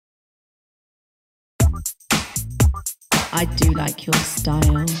I do like your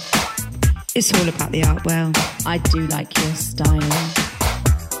style. It's all about the Artwell. I do like your style.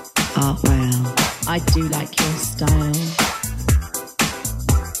 Artwell. I do like your style.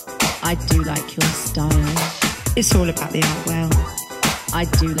 I do like your style. It's all about the Artwell. I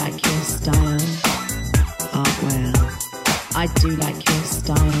do like your style. Artwell. I do like your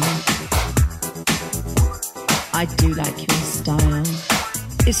style. I do like your style.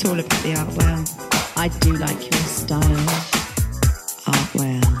 It's all about the Artwell. I do like your style.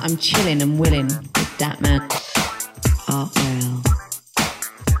 Artwell. I'm chilling and willing with that man. Artwell.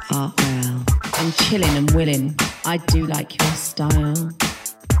 Artwell. I'm chilling and willing. I do like your style.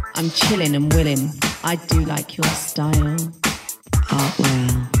 I'm chilling and willing. I do like your style.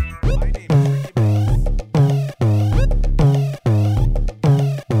 Artwell.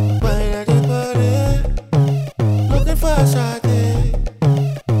 Looking for a shot.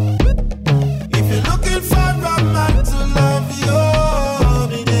 If you're looking for a man to love you,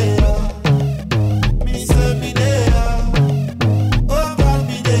 me there. Me say me there. Oh God,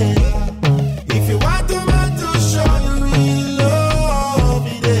 me there. If you want a man to show you real love,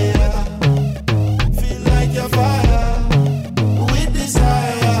 me there. Feel like you're fire with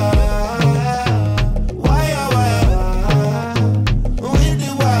desire. Wire, with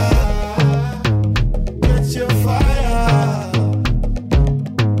the wire. Get your fire.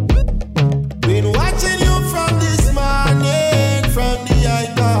 Been watching you from this morning, from the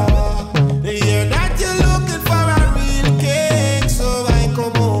icon. Hear that you're looking for a real king, so I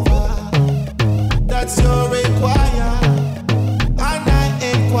come over. That's your require, and I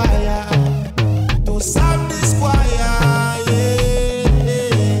inquire to solve this choir. Yeah.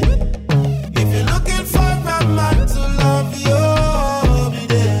 If you're looking for a man to love you, be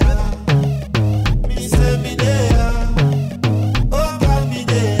there. Me say me there. Oh God, be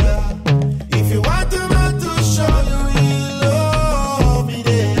there. If you want a man to show you real love, be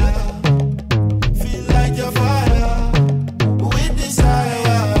there. Feel like you're fire with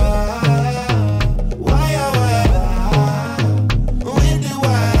desire. Wire, with the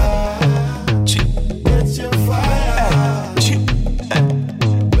wire. Get your fire.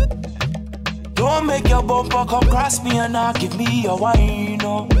 Don't make your bumper come cross me and not give me a wine.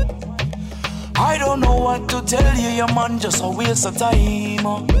 No. I don't know what to tell you, your man just a waste of time.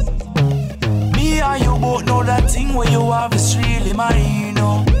 Me and you both know that thing where you have is really mine.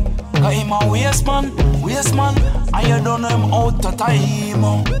 No. Cause him a waste man, and you don't know him out of time.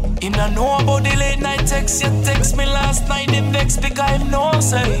 Him don't know about the late night text, you text me last night, him vex because him no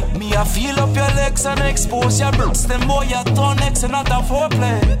say. Me a feel up your legs and expose your breasts, them boy you turn next and not a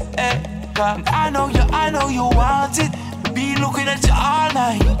foreplay. Cause I know you want it, be looking at you all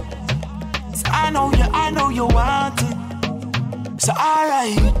night. So I know you want it, so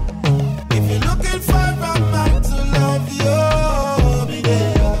alright. If you're looking for a man to love you, be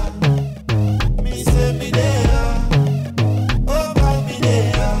there. Me say me there. Oh God, be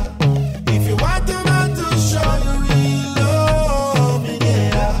there. If you want a man to show you real love, be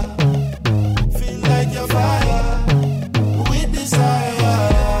there. Feel like you're fire with desire.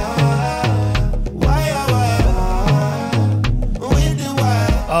 Wire, with the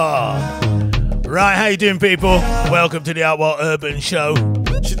wire. Right, how you doing, people? Welcome to the Artwell Urban Show.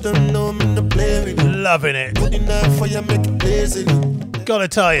 She don't know me to play with you. Loving it. Good enough for you, make it lazy. Gotta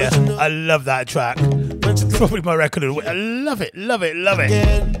tell you, I love that track. Probably my record of the week. I love it.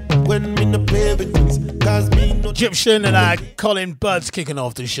 When me no play with things, cause me no Egyptian and Colin Budd's kicking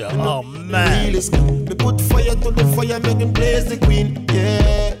off the show. Oh man. Me put fire to the fire, make him blaze the queen.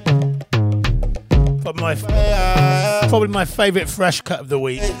 Yeah. Probably my favourite fresh cut of the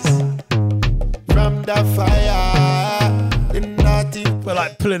week. From the fire, the naughty. We're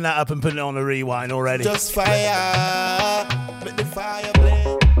like pulling that up and putting it on a rewind already. Just fire, make the fire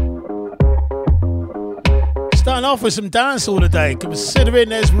blaze. Starting off with some dancehall today. Considering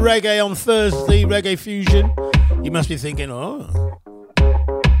there's reggae on Thursday, reggae fusion, you must be thinking, oh,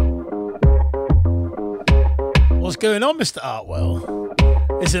 what's going on, Mr. Artwell?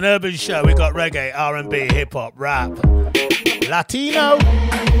 It's an urban show. We got reggae, R&B, hip hop, rap, Latino.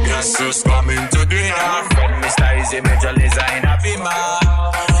 Guess who's coming to dinner? From Mr. Easy Major Designer Pima.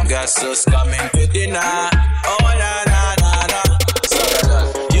 Guess who's coming to dinner? Oh na na na na.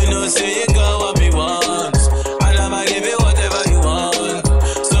 You know, say you got what me want, and I'ma give you whatever you want.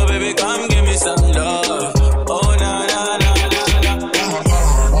 So baby, come give me some love. Oh na na na na na.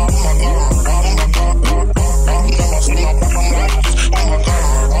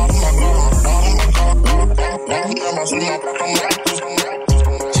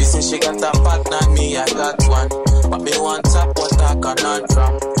 She said she got a partner, me I got one. But me want top what I cannot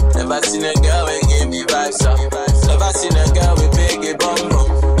drop. Never seen a girl who give me boogie vibes up. Never seen a girl with biggie bum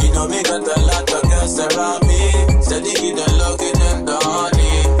bum. You know me got a lot of girls around me. Steady give them love, give them the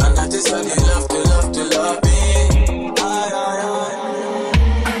honey. And that is why they love me.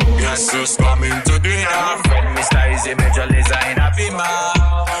 Guess who's coming to dinner? From Mr. Easy Major Lazer in a Pima.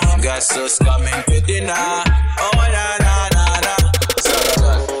 Guess who's coming to dinner? Oh na na na na. So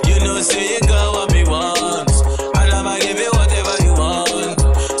you know say you got what me want, and I'ma give you whatever you want.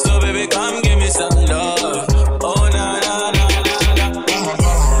 So baby come give me some love. Oh na na na na.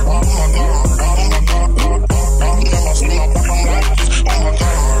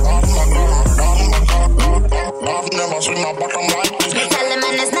 Tell him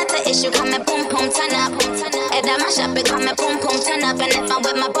man it's not the issue, come and boom boom turn up. If I mash up, it come and boom boom turn up. And if I'm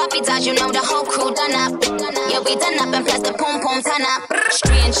with my puppy dogs, you know the whole crew done up. Yeah, we done up and plus the boom boom turn up.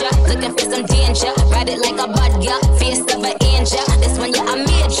 Stranger, looking for some danger. Ride it like a bud, yeah, face of an angel. This one, yeah, I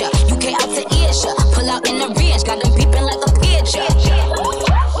major. UK out to Asia, pull out in the range, got them beeping like a pager.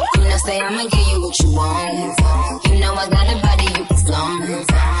 You know, say I'ma give you what you want. You know I got a body you can flaunt.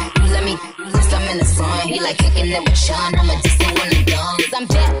 You let me, I'm in the sun. He like kicking it with Sean. I'm a distant when I'm done. I'm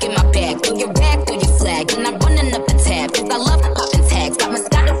back in my bag, throw your back, throw your flag. And I'm running up the tab, cause I love popping tags. Got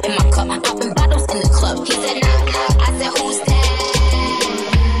Moscato in my cup, popping bottles in the club. He said, nah, I said, who's that?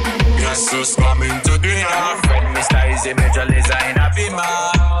 Guess who's coming to dinner? From Mr. Easy Major Lazer in a Pima.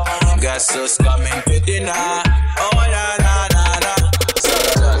 Guess who's coming to dinner? Oh na na na na. So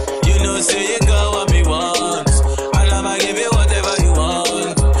you know say you got what me want, and I'ma give you whatever you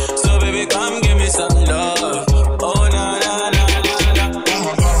want. So baby come give me some love. Oh na na na na na.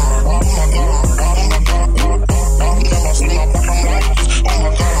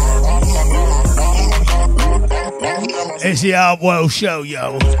 It's the Art World Show,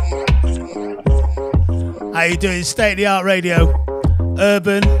 yo. How you doing? State of the Art Radio.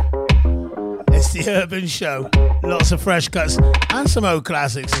 Urban. It's the Urban Show. Lots of fresh cuts and some old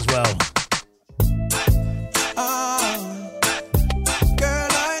classics as well.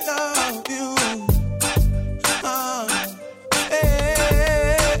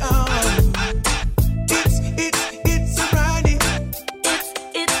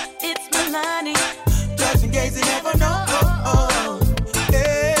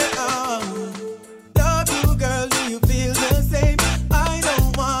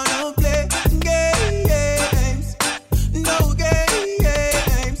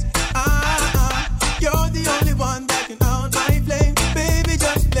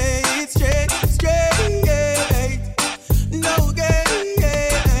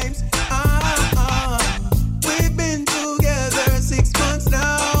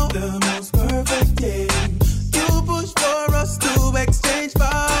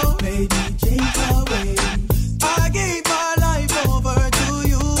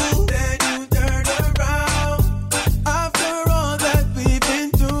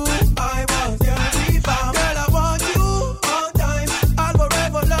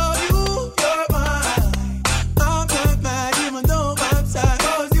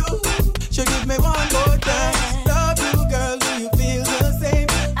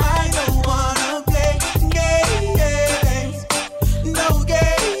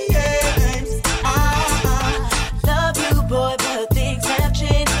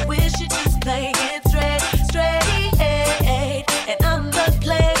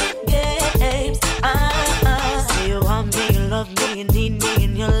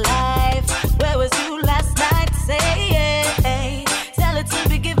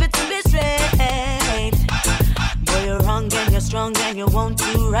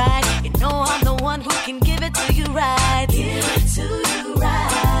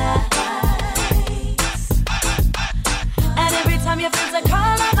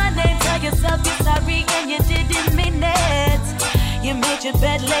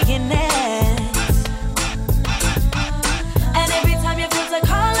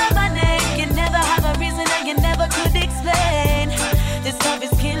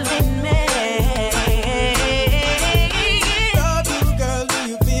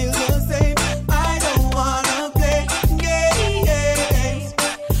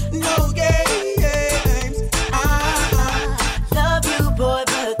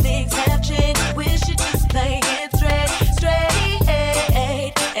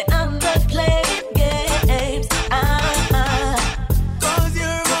 Straight, and I'm the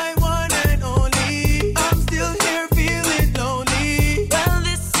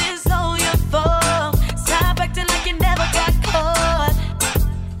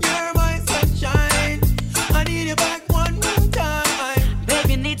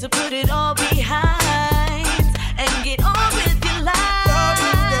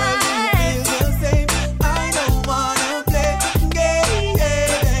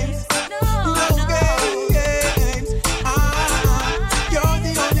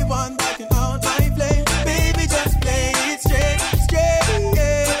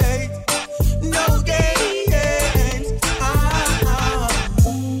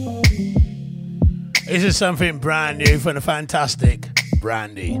is something brand new from the fantastic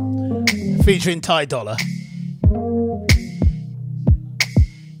Brandy, featuring Ty Dolla.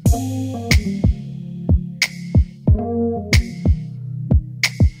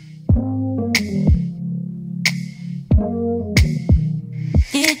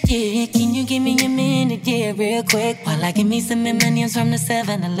 Yeah, can you give me a minute, yeah, real quick? While I give me some M&M's from the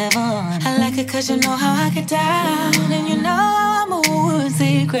 7-Eleven. I like it cause you know how I get down, and you know how I move in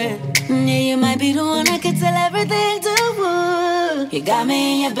secret. Yeah, you might be the one I can tell everything to. You got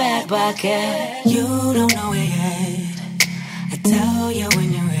me in your back pocket. You don't know it yet. I tell you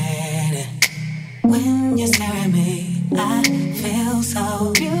when you're ready. When you stare at me, I feel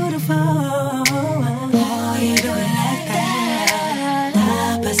so beautiful. Oh, you do it like that.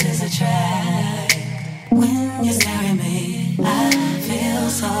 Opposites attract. When you stare at me, I feel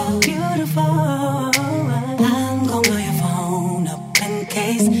so beautiful. I'm gonna blow your phone up in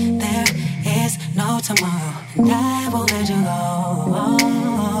case there is no tomorrow, and I won't let you go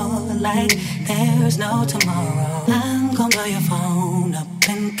like there's no tomorrow. I'm gonna blow your phone up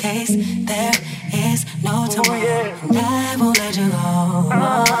in case there is no tomorrow, and I won't let you go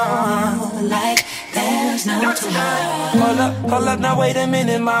like there's no tomorrow. Hold up, now wait a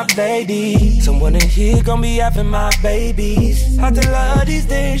minute, my lady. Someone in here gon' be having my babies. I tell her these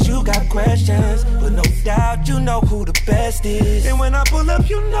days you got questions, but no doubt you know who the best is. And when I pull up,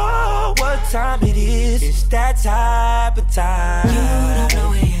 you know what time it is. It's that type of time. You don't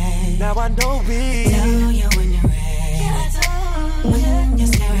know it yet. Now I know it. Tell you when you're ready. When you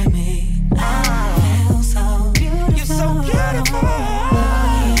stare at me, I feel so beautiful. You're so beautiful.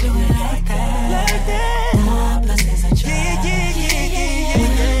 You do it like that. Like that. Opposites attract. Yeah.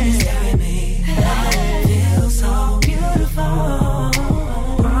 When you stare at me, I feel so beautiful.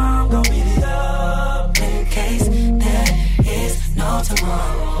 I'm gon' beat it up in case there is no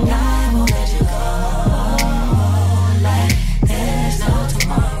tomorrow. I won't let you go like there's no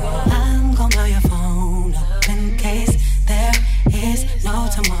tomorrow. I'm gonna blow your phone up in case there is no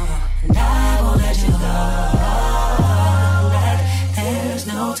tomorrow, and I won't let you go like there's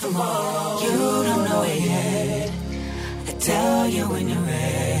no tomorrow. You don't know it yet. I tell you when you're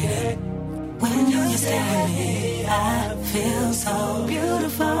ready. When you stare at me, I feel so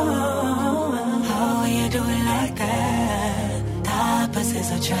beautiful. Oh, you do it like that. The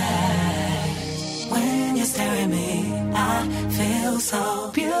opposites attract. When you stare at me, I feel so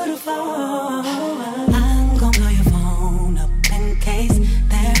beautiful. I'm gonna blow your phone up in case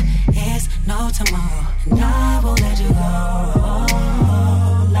there is no tomorrow, and I won't let you go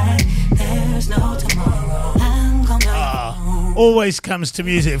like there's no tomorrow. I'm gonna blow your phone. Always comes to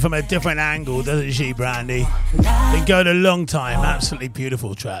music from a different angle, doesn't she, Brandy? Been going a long time. Absolutely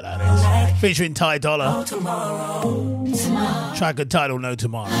beautiful track that is. Featuring Ty Dolla. Track entitled No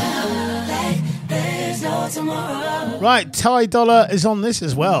Tomorrow. Right, Ty Dolla is on this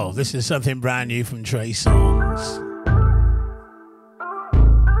as well. This is something brand new from Trey Songz.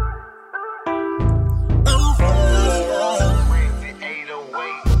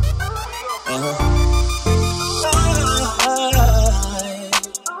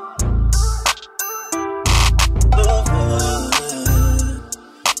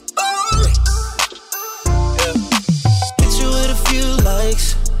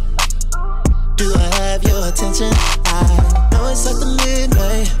 Attention. I know it's after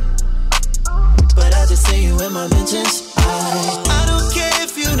midnight, but I just see you in my mentions. I don't care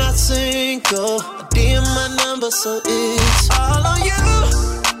if you're not single. I DM my number, so it's all on you.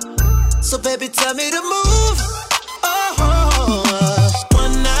 So baby, tell me to move.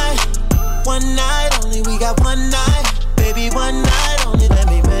 One night only. We got one night, baby, one night only. Let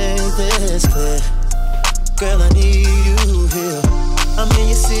me make this clear, girl. I need you here. I'm in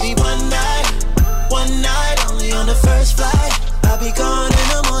your city one night. One night only on the first flight. I'll be gone in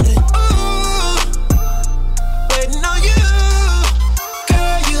the morning. Ooh, waiting on you.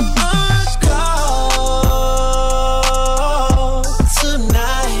 Girl, you on call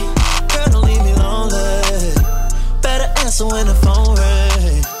tonight. Girl, don't leave me lonely. Better answer when the phone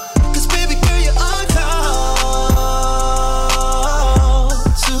rings. Cause baby girl, you on call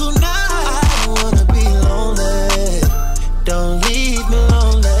tonight. I don't wanna be lonely. Don't leave me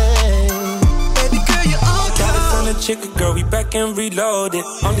lonely. Chicken girl, we back and reloaded.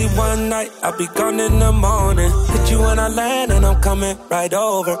 Only one night, I'll be gone in the morning. Hit you when I land and I'm coming right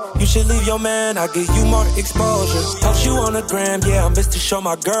over. You should leave your man, I'll give you more exposure. Post you on the gram, yeah, I'm best to show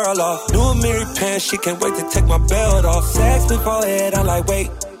my girl off. Do a Mary Pants, she can't wait to take my belt off. Sex before head, I'm like, wait,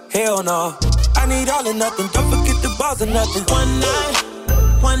 hell no. I need all or nothing, don't forget the balls or nothing. One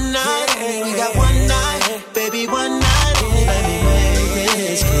night, yeah. We got one night, baby, one night. Only let me make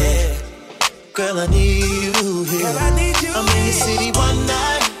this clear. Girl, I need you here. Girl, I need you I'm in your city one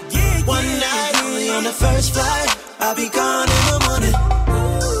night. One night, only on the first flight. I'll be gone in the morning.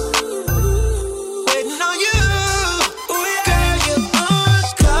 Waiting on you. Girl, you're on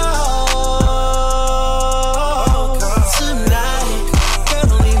call tonight. Girl,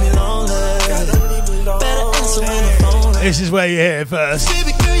 don't leave me lonely. Better answer when the phone rings. This is where you hear it first.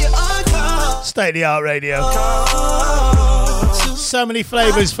 Baby girl, you're on call. State of the Art Radio. So many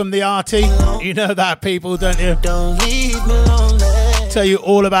flavours from the arty. You know that, people, don't you? Don't leave me lonely. Tell you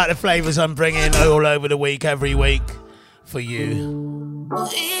all about the flavours I'm bringing all over the week, every week, for you.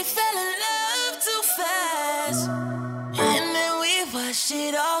 We fell in love too fast, and then we watched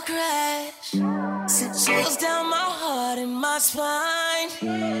it all crash. Sent chills down my heart and my spine,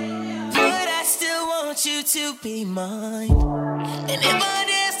 but I still want you to be mine. And if I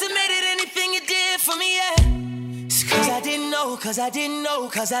underestimated anything you did for me, yeah, it's cause I didn't know, cause I didn't know,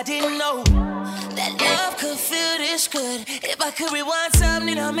 cause I didn't know that love could feel this good. If I could rewind time,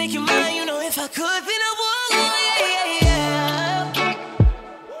 then I'll make you mine. You know, if I could, then I would. Oh, yeah, yeah, yeah.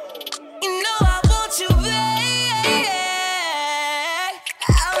 You know I want you back.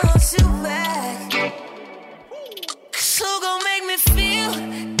 I want you back. So gon' make me feel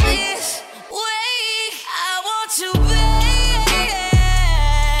this way. I want you back.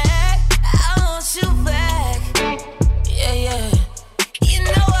 I want you back. Yeah, yeah. You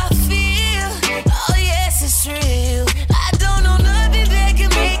know I feel, oh yes, it's real. I don't know nothing that can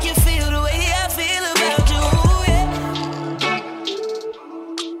make you feel the way I feel about you. Yeah.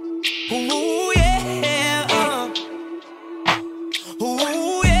 Ooh, yeah.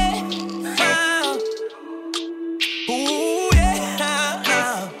 Ooh, yeah. Ooh,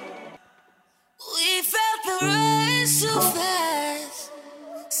 yeah. We felt the rush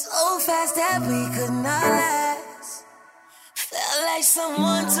so fast that we could not last. Felt like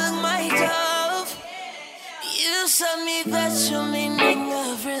someone took my dove. You showed me the true meaning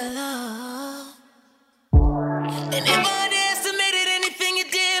of real love. And if I underestimated anything you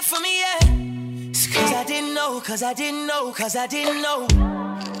did for me, yeah, it's cause I didn't know, cause I didn't know, cause I didn't know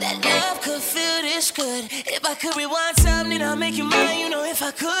that love could feel this good. If I could rewind time, then I'll make you mine. You know, if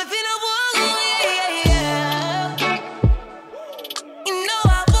I could, then I would. Oh, yeah, yeah, yeah. You know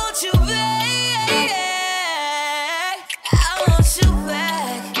I want you back. I want you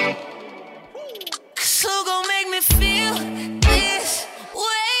back. So gon' make me feel this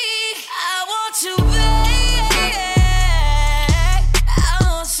way. I want you back. I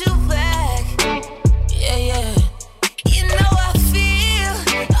want you back. Yeah, yeah. You know I feel,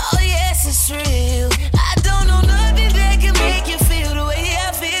 oh yes, it's real. I don't know nothing that can make you feel the way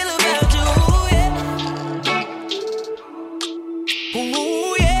I feel about you. Yeah.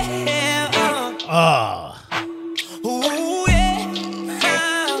 Ooh, yeah. Ooh, yeah.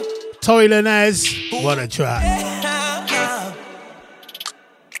 Tory Lanez, what a track.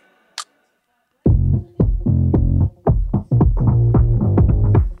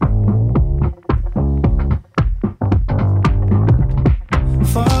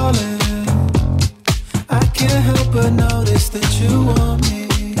 Falling, I can't help but notice that you want me.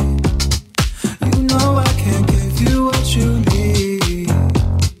 You know I can't give you what you need.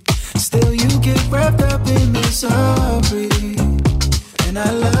 Still you get wrapped up in misery, and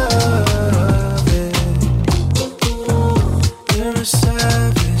I love it. You're a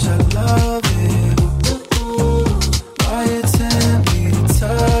savage, I love it. Why you tempt me to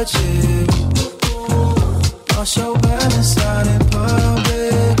touch it? Lost your balance out in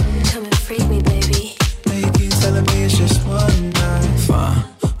public. Come and freak me, baby. Now you keep telling me it's just one night. Fine,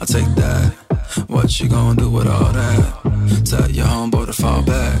 I'll take that. What you gonna do with all that? Tell your homeboy to fall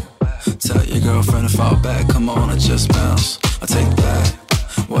back. Tell your girlfriend to fall back. Come on and just bounce. I'll take that.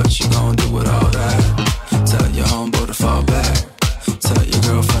 What you gonna do with all that? Tell your homeboy to fall back. Tell your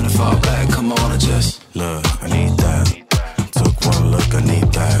girlfriend to fall back. Come on and just look, I need that. Took one look, I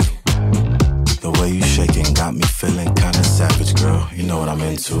need that. The way you shaking got me feeling kinda savage, girl. You know what I'm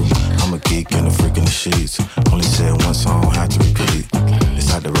into. I'm a geek and a freak in the sheets. Only said once, I don't have to repeat.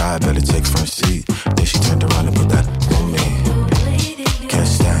 Decide to ride, better take front seat. Then she turned around and put that on me.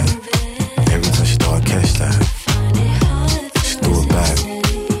 Catch that. Every time she throw, I catch that. She threw it back.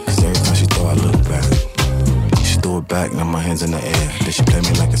 Cause every time she throw, I look back. She threw it back, now my hands in the air. Then she play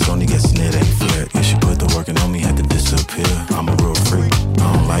me like it's only gets near, ain't fair. Yeah, she put the working on me, had to disappear. I'm a real freak,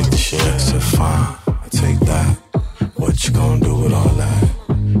 I don't like the shit. Said fine, I take that. What you gonna do with all that?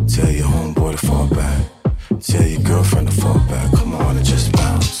 Tell your homeboy to fall back. Tell your girlfriend to fall back. Come on and just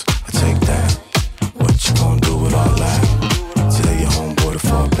bounce. I take that. What you gonna do with all that? Tell your homeboy to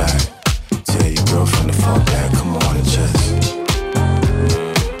fall back. Tell your girlfriend to fall back. Come on and just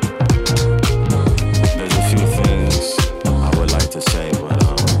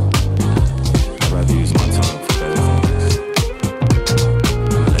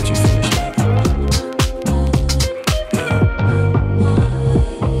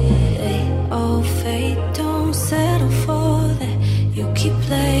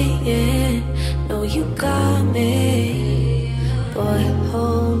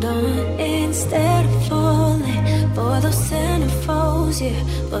lose you,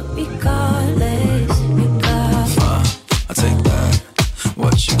 but regardless. I take that.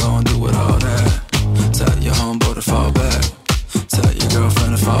 What you gonna do with all that? Tell your homeboy to fall back. Tell your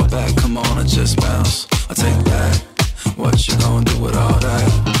girlfriend to fall back. Come on and just bounce. I take that. What you gonna do with all that?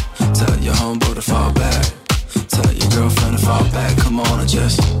 Tell your homeboy to fall back. Tell your girlfriend to fall back. Come on and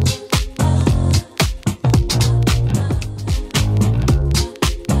just.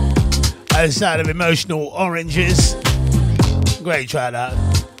 Outside of Emotional Oranges. Great track that.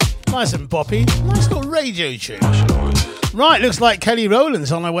 Nice and poppy. Nice little radio tune. Right, looks like Kelly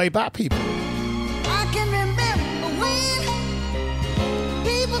Rowland's on her way back, people. I can remember when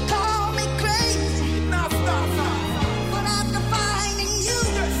people call me crazy. But after finding you,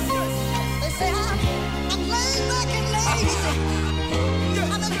 they say I'm laid back and lazy.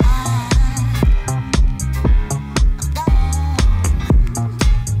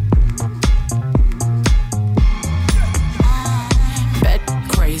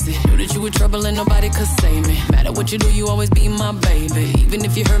 You were trouble and nobody could save me. Matter what you do, you always be my baby. Even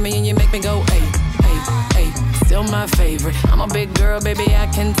if you hurt me and you make me go, hey, hey, hey. Still my favorite. I'm a big girl, baby, I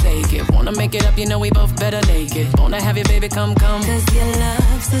can take it. Wanna make it up, you know we both better naked. Wanna have your baby come. Cause your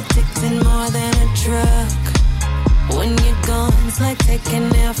love's addicting more than a drug. When you're gone, it's like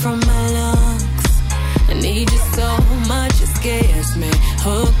taking air from my lungs. I need you so much, it scares me.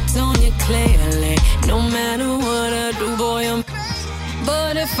 Hooked on you clearly. No matter what I do, boy, I'm.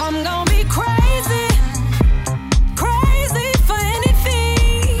 But if I'm gonna be crazy, crazy for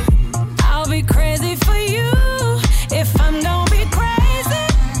anything, I'll be crazy for you. If I'm gonna be crazy,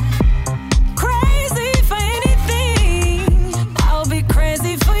 crazy for anything, I'll be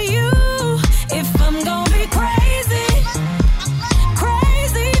crazy for you. If I'm gonna be crazy,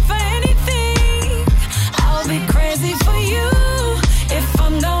 crazy for anything, I'll be crazy for you. If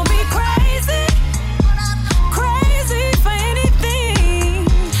I'm gonna be crazy, crazy for anything,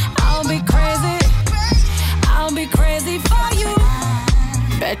 I'll be crazy for you.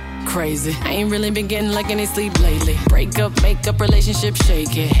 Bet crazy. I ain't really been getting like any sleep lately. Break up, make up, relationship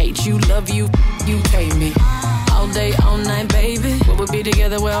shake it. Hate you, love you, you pay me. All day, all night, baby. Will we be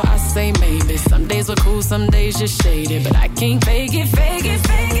together? Well, I say maybe. Some days we're cool, some days just shaded. But I can't fake it, fake it,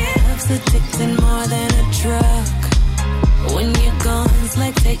 fake it. Love's addicting more than a drug. When you're gone, it's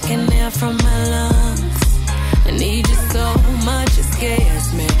like taking air from my lungs. I need you so much, it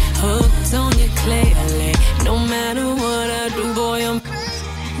scares me. Hooked on you clearly. No matter what I do, boy, I'm.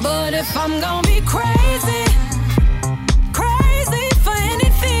 But if I'm gonna be crazy, crazy for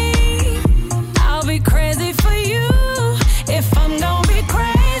anything, I'll be crazy for you. If I'm gonna be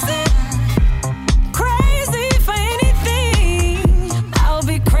crazy, crazy for anything, I'll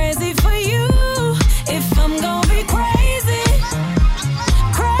be crazy for you. If I'm gonna be crazy,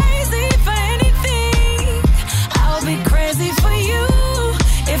 crazy for anything, I'll be crazy for you.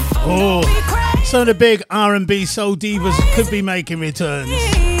 If I'm gonna be crazy. Some of the big R&B soul divas could be making returns.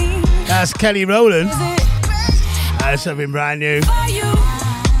 That's Kelly Rowland. That's something brand new.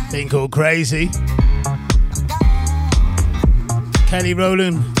 Thing called Crazy. Kelly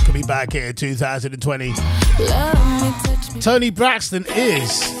Rowland could be back here in 2020. Tony Braxton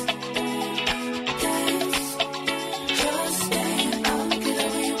is.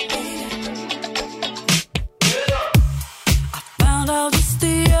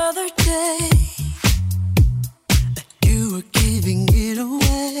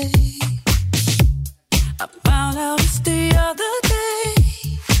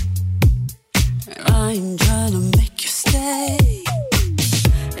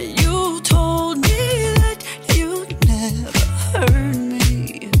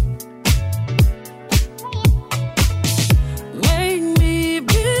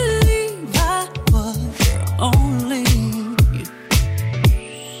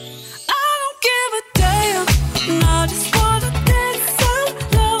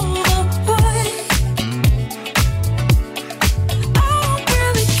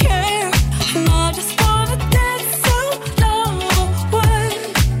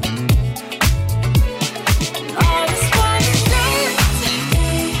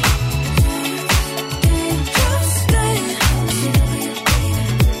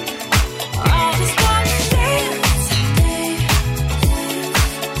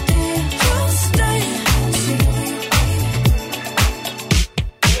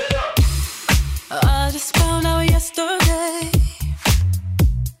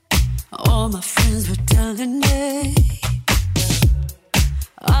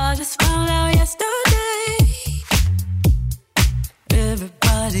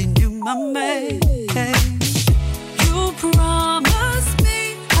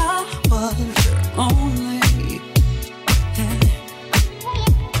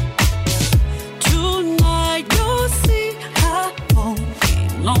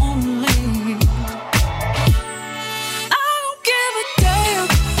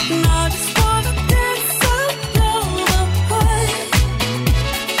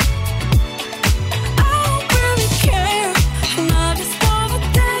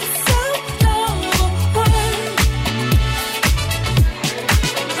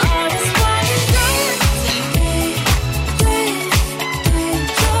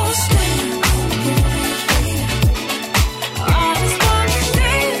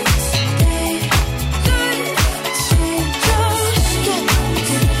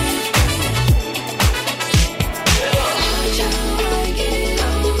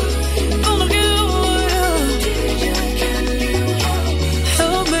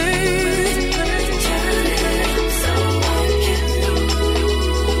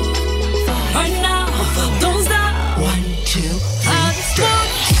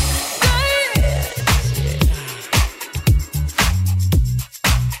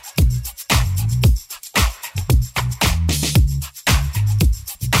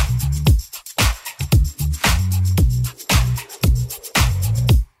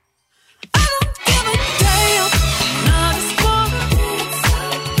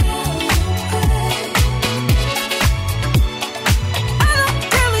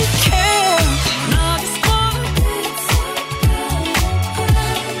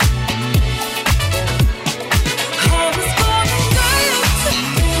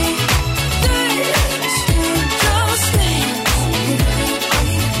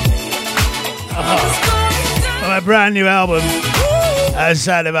 my brand new album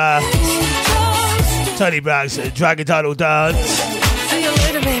outside of Tony Braxton, Dragon Title Dance. See you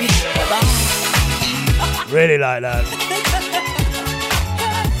later, baby. Bye-bye. Really like that.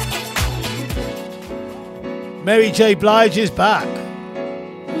 Mary J. Blige is back.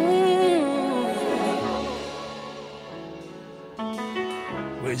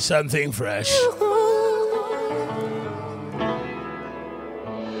 With something fresh.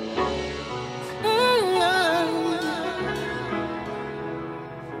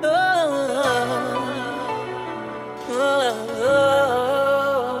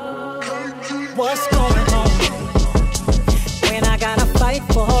 What's going on? When I gotta fight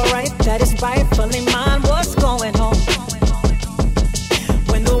for a right that is rightfully mine, what's going on?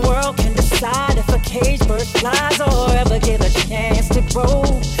 When the world can decide if a caged bird flies or ever get a chance to grow.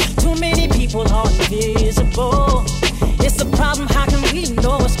 Too many people are invisible. It's a problem, how can we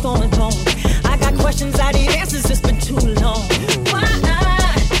know what's going on? I got questions, I need answers, it's been too long. Why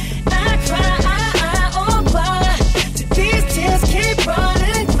I cry, oh why do these tears keep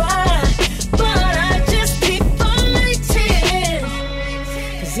running by? But I just keep fighting,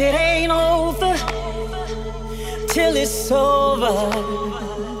 'cause it ain't over till it's over.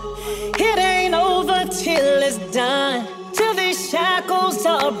 It ain't over till it's done, till these shackles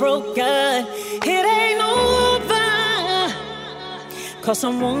are broken. It ain't over, 'cause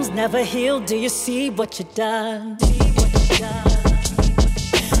some wounds never heal. Do you see what you done?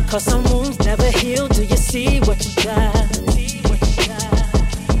 'Cause some wounds never heal. Do you see what you done?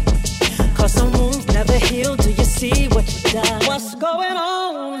 'Cause some wounds never heal. Do you see what you done? What's going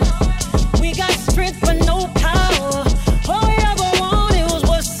on? We got strength but no power. All we ever wanted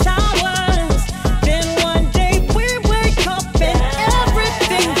was ours. Then one day we wake up and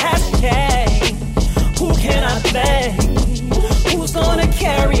everything has changed. Who can I blame? Who's gonna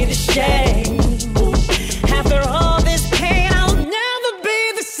carry the shame? After all this pain, I'll never be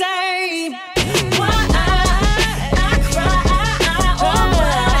the same. Why I cry, oh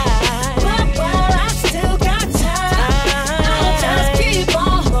why? But while I still got time, I'll just keep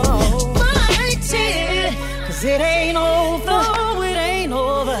on fighting. 'Cause it ain't over, it ain't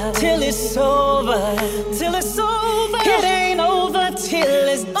over till it's over, till it's over. It ain't over till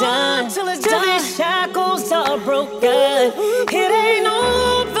it's done, till it's done. These shackles are broken. It ain't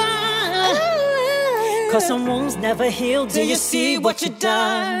over, 'cause some wounds never heal. Do you see what you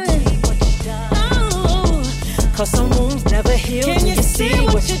done? Oh, 'cause some wounds never heal. Can you see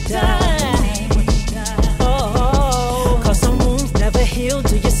what you done? Oh, 'cause some wounds never heal.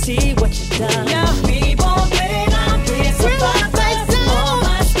 Do you see what you done? Yeah, we born ready now, we survivors. All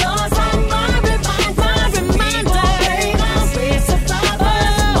my scars are my reminder. We born ready now, we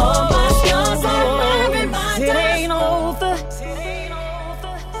survivors. All my scars are my reminder. It ain't over.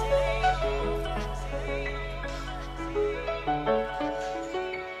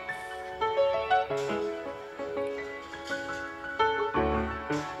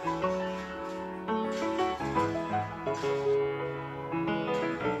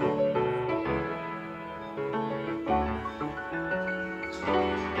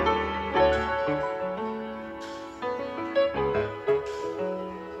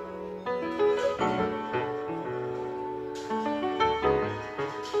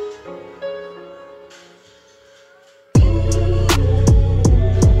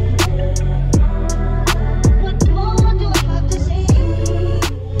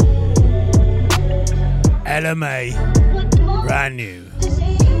 LMA, brand new.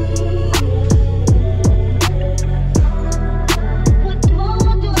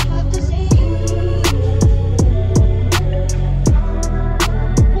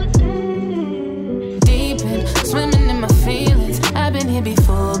 Deep in, swimming in my feelings. I've been here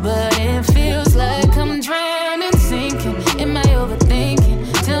before, but it feels like I'm drowning, sinking. Am I overthinking?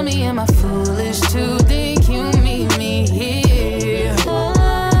 Tell me, am I foolish to think you meet me here?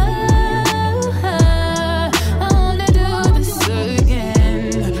 I wanna do this again.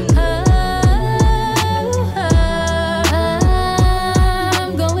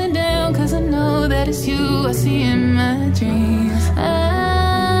 I'm going down 'cause I know that it's you I see in my dreams.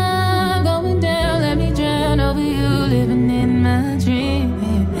 I'm going down, let me drown over you, living in my dreams.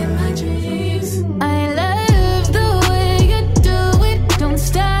 In my dreams, I love the way you do it. Don't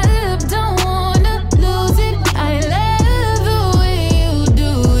stop, don't wanna lose it. I love the way you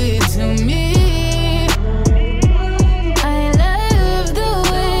do it to me. I love the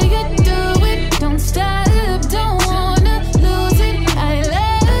way you do it. Don't stop, don't wanna lose it. I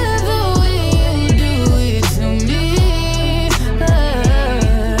love the way you do it to me.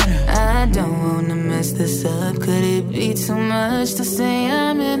 I don't wanna mess this up. Could it be too much to say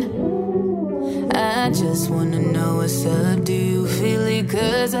I'm in? I just wanna know what's up. Do you feel it?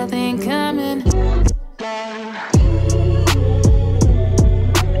 'Cause I think I'm in.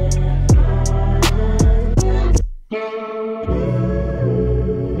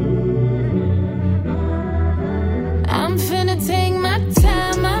 I'm finna take my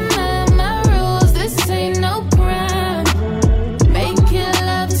time, my mind, my rules. This ain't no crime. Making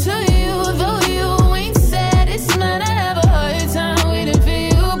love to you, though you ain't said it's mine. I have a hard time waiting for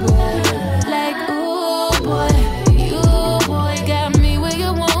you, boy. Like, ooh, boy, you, boy, got me where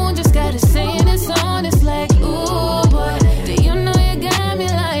you want. Just gotta say it, it's on. It's like, ooh, boy, do you know you got me?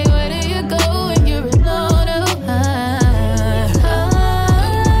 Like, where do you go when you're alone?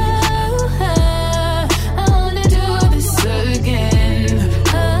 I wanna do this again.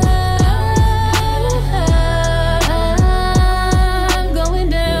 I'm going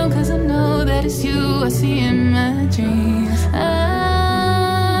down 'cause I know that it's you I see in my dreams.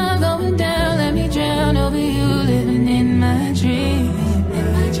 I'm going down, let me drown over you, living in my dreams.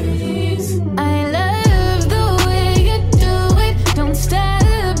 I love the way you do it, don't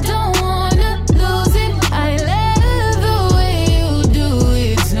stop, don't wanna lose it. I love the way you do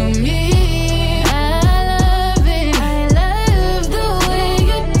it to me. I love it, I love the way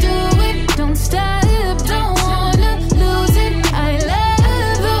you do it, don't stop, don't wanna lose it. I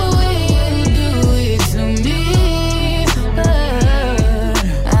love the way you do it to me.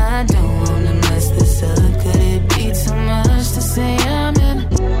 I don't wanna mess this up, could it be too much to say I'm in?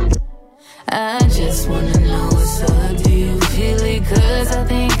 I just wanna know what's up, do you feel it? 'Cause I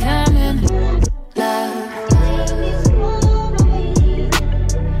think I'm in love.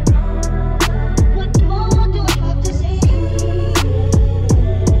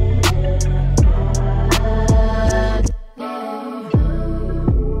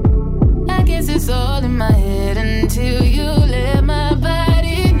 I guess it's all in my head until you let my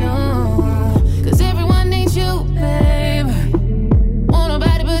body know. 'Cause everyone needs you, babe. Won't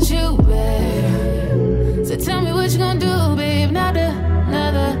nobody but you, babe. So tell me what you gonna do, babe. Not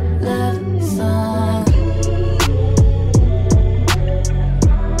another love song.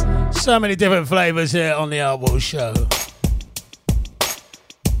 So many different flavours here on the Artwell Show.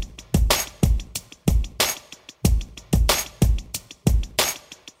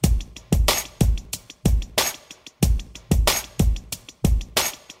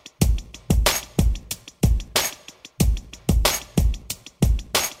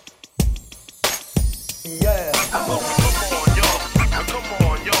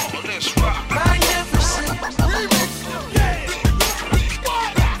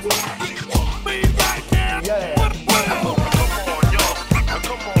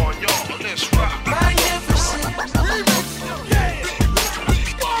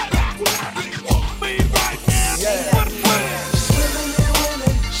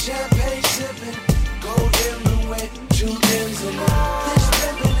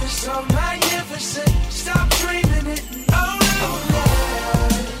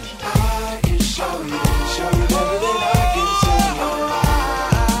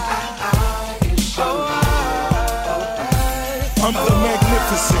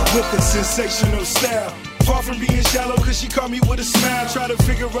 Sensational style. Far from being shallow, cause she caught me with a smile. Try to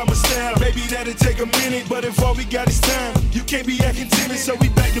figure out my style. Maybe that'll take a minute, but if all we got is time, you can't be acting timid. So we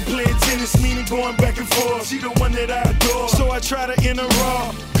back to playing tennis, meaning going back and forth. She the one that I adore, so I try to enter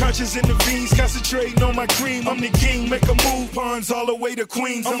raw. Conscious in the veins, concentrating on my cream. I'm the king, make a move, pawns all the way to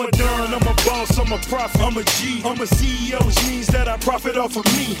Queens. I'm a don, I'm a boss, I'm a prophet, I'm a G. I'm a CEO, which means that I profit off of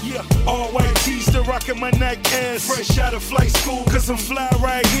me. Yeah, all white tees, still rocking my neck ass. Fresh out of flight school, cause I'm fly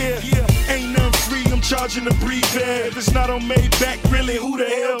right here. Yeah, ain't nothing free, I'm charging the breathe bad. If it's not on Maybach, really, who the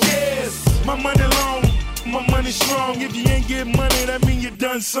hell cares? My money long, my money strong. If you ain't get money, that mean you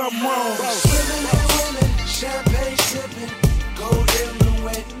done something wrong. Swimming and women, champagne sipping, gold in the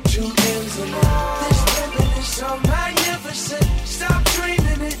wet, two ends and all. This living is so magnificent, stop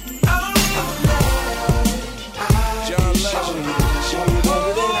dreaming it. Oh, John Legend, show you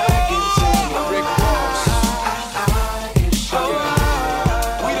everything I can see. Rick Ross,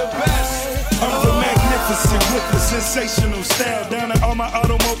 we the best. I'm the magnificent with the sensational style. Down at all my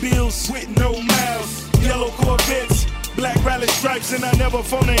automobiles with no miles. Yellow Corvettes, black rally stripes, and I never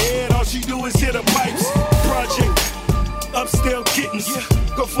phone ahead. All she do is hit the pipes. Project, upscale kittens.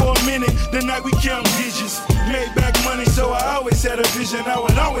 Go for a minute, the night we count digits. Made back money, so I always had a vision. I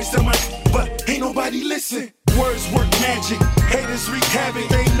would always tell my, but ain't nobody listen. Words work magic, haters wreak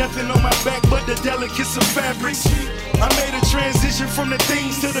havoc. Ain't nothing on my back but the delicates of fabrics. I made a transition from the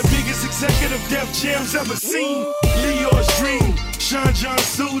things to the biggest executive Def Jam's ever seen. Leo's dream, Sean John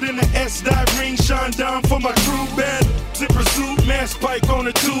suit in the S-dot ring. Sean down for my crew. Bad in pursuit. Mass pike on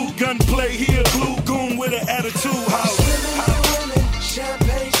the tube. Gunplay here. Glue goon with an attitude.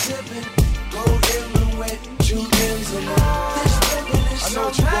 Champagne sipping. Gold emblem wet. Juvens and all. This ribbon is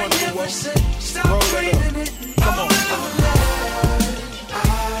so magnificent. Stop dreaming it. Come on.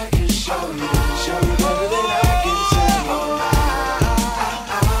 I can show you better than I can tell you.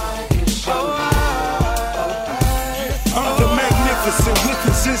 I can show you. I'm the magnificent with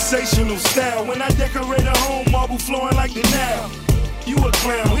the sensational style. When I decorate a home, marble flowing like the Nile. You a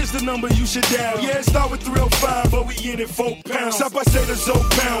clown, here's the number you should dial. Yeah, it start with 305, but we in it 4 pounds. Stop by say the Zoe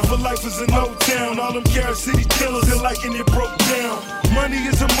pound, for life is in O-Town. All them Carol City killers, they're liking it broke down. Money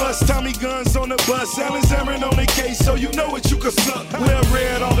is a must, Tommy guns on the bus. Alan Zarin on the case, so you know what you can suck. Wear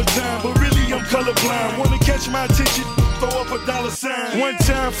red all the time, but really I'm colorblind. Wanna catch my attention, throw up a $sign. One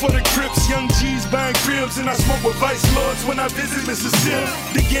time for the Crips, young G's buying cribs. And I smoke with Vice Lords when I visit Mississippi.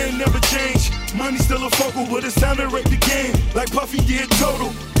 The game never changed, money still a focal, but it's time to rate the game, like Puffy did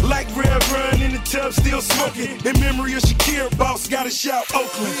Total. Like Red Run in the tub, still smoking. In memory of Shakira, boss gotta shout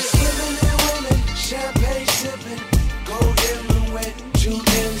Oakland. Swimming and women, champagne sipping. Gold emblem wet,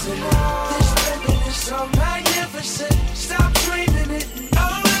 Juvens and all. This ribbon is so magnificent. Stop dreaming it.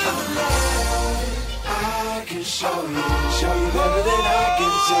 Oh, I can show you better than I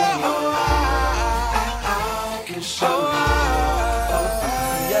can tell you. I can show you.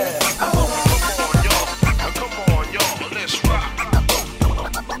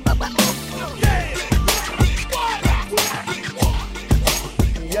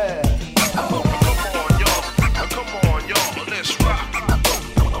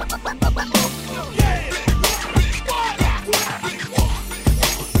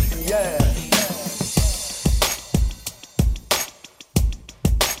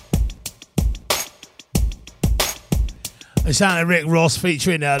 The sound of Rick Ross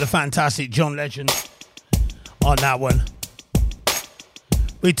featuring the fantastic John Legend on that one.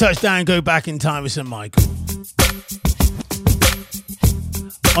 We touch down and go back in time with St. Michael.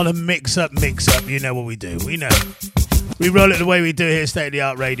 On a mix-up, you know what we do. We know. We roll it the way we do here, State of the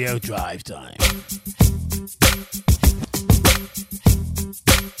Art Radio Drive Time.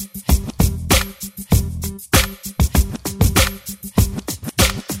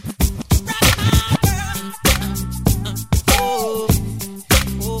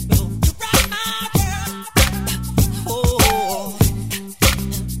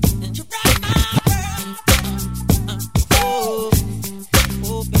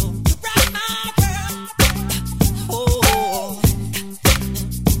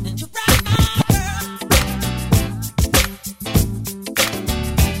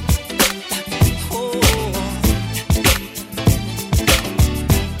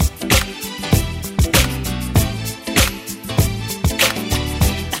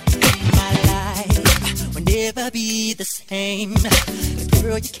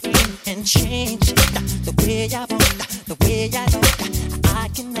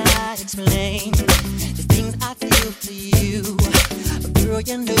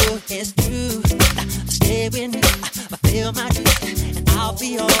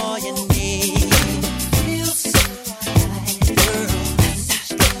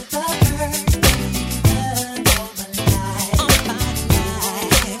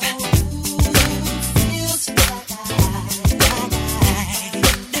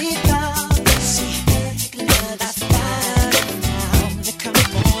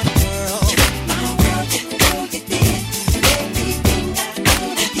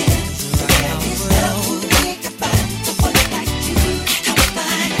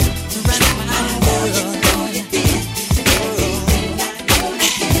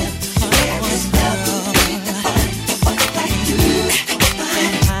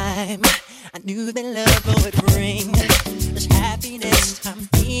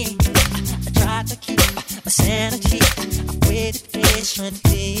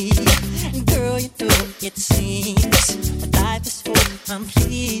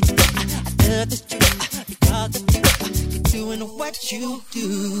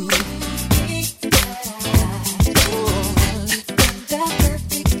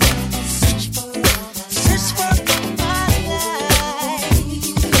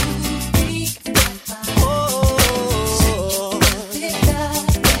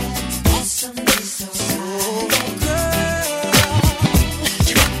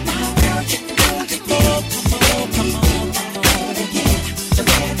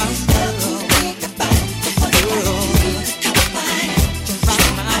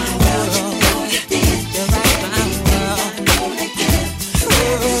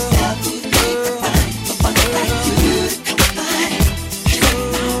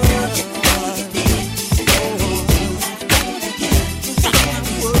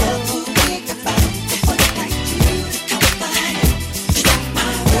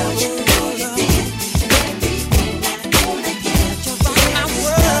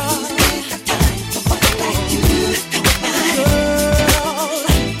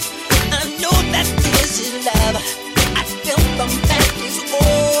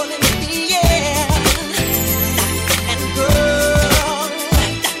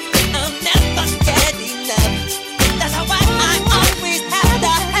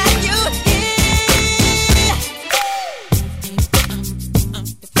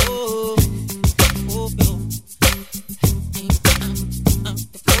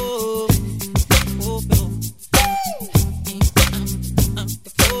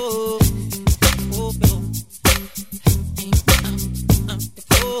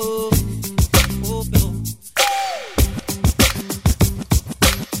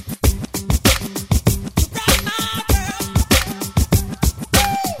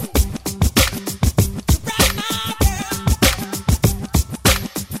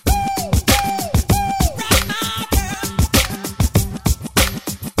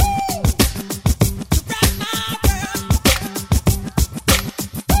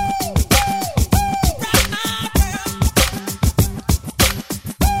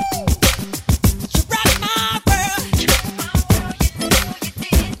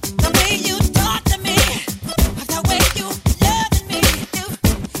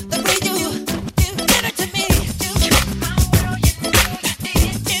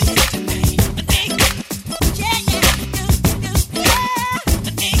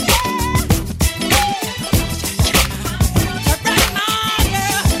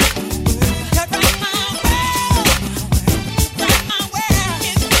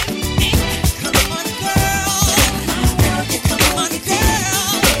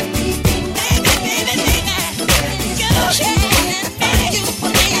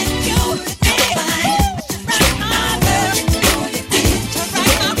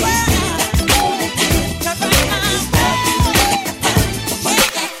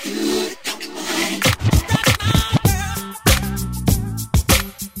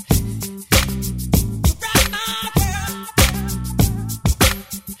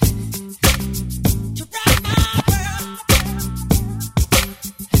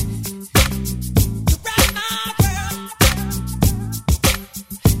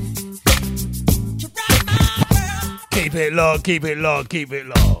 Keep it locked, keep it locked, keep it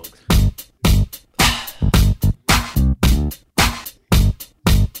locked.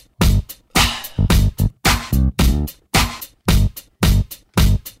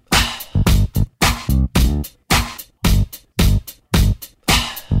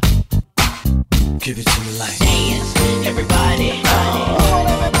 Give it to me like dance, everybody.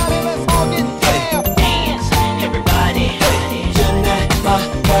 Dance, everybody. You're not my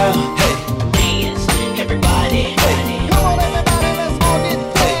girl. Dance, everybody. Dance,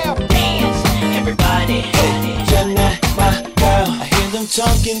 everybody. You're not my girl. I hear them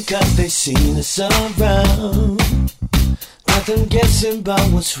talking 'cause they seen us around. Got them guessing about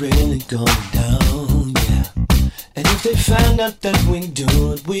what's really going down, yeah. And if they find out that we do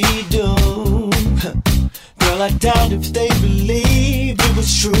what we do, girl, I doubt if they believe it was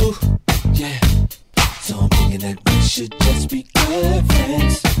true, yeah. So I'm thinking that we should just be good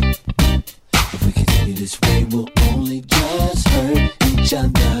friends. If we continue this way, we'll only just hurt each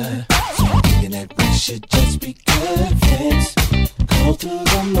other. So I'm thinking that we should just be good friends. Go through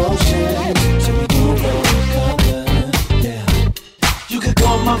the motions, so we don't recover, yeah. You could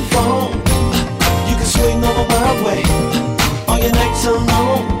call my phone, you can swing over my way, on your nights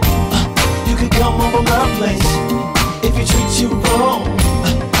alone. You can come over my place, if he treats you wrong,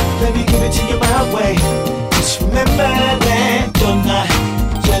 let me give it to you my way. Just remember that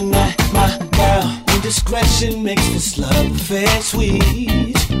you're not my girl. Indiscretion makes this love affair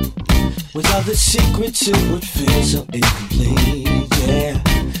sweet. Without the secrets it would feel so incomplete, yeah.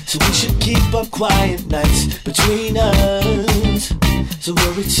 So we should keep up quiet nights between us, so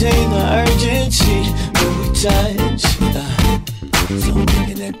we'll retain the urgency when we touch. So I'm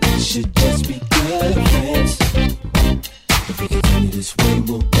thinking that we should just be good friends. If we continue this way,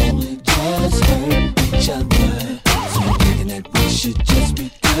 we'll only just hurt each other. So I'm thinking that we should just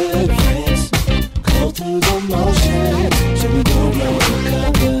be good friends. Go through the motions, so we don't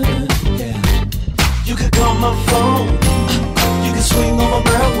recover, yeah. You could call my phone, you can swing over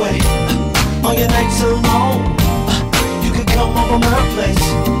my way, on your nights alone. You could come over my place,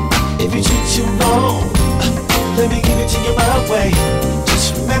 if he treats you wrong, let me give it to you my way.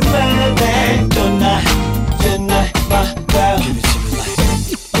 Just remember that you're not my girl. Give it to me like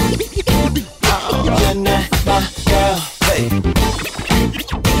you're not my girl. Hey,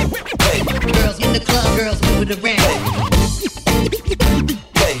 hey. Girls in the club, girls move it around.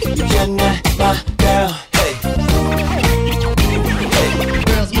 Hey, you're not my girl. Hey, hey.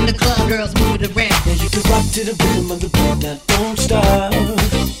 Girls in the club, girls move it around. Yeah, you can rock to the rhythm of the beat, now don't stop.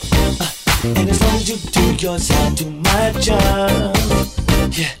 And as long as you do yours, I'll do my job.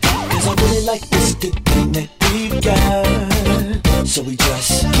 Yeah, 'cause I really like this good thing that we've got. So we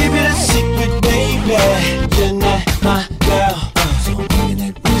just keep it a secret, baby. You're not my girl. So I'm thinking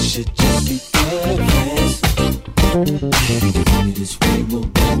that we should just be good friends. If we continue this way, we'll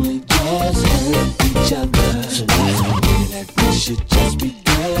only just hurt each other. So now I'm thinking that we should just be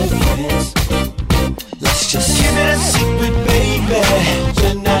good friends. Let's just keep it a secret, baby.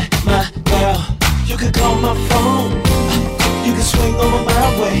 You're not my girl. You can call my phone, you can swing over my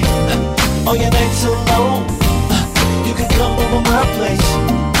way, on your nights alone. You can come over my place,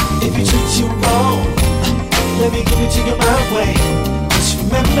 if he treats you wrong, let me give it to you my way. Just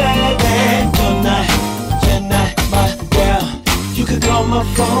remember that you're not my girl. You can call my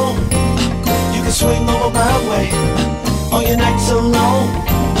phone, you can swing over my way, on your nights alone.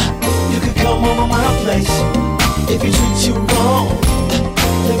 You can come over my place, if he treats you wrong,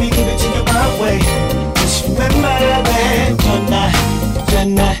 let me give it to you my way. Just remember that you're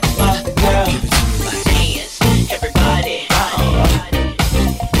not my girl. Give it to me like dance, everybody.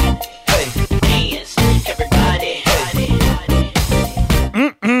 Hey, dance, everybody. Dance,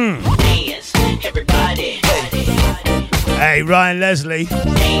 everybody. Hey, Ryan Leslie.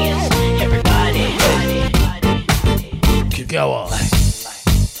 Dance, everybody. Go on.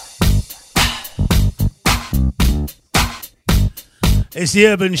 It's the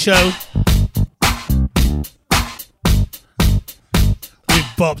Urban Show. We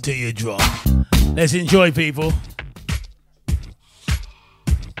bop till you drop. Let's enjoy, people.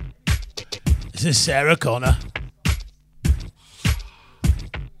 This is Sarah Connor.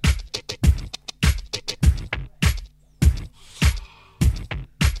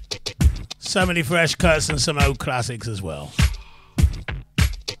 So many fresh cuts and some old classics as well.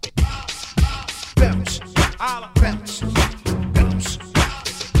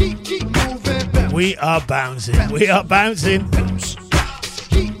 We are bouncing. We are bouncing.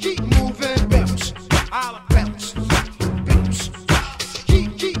 Keep moving, bounce. I'll bounce. Bounce.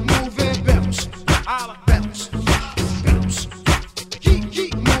 Keep moving, bounce. I'll bounce. Bounce.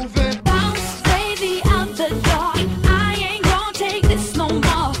 Keep moving. Bounce, baby, out the door.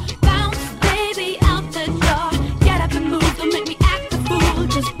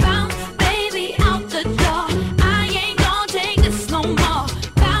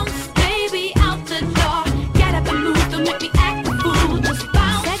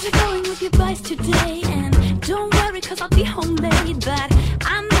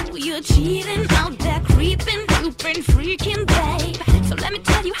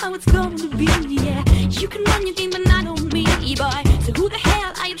 how it's gonna be. Yeah, you can run your game, but not on me, boy. So who the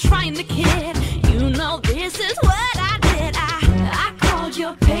hell are you trying to kid? You know this is what I did. I called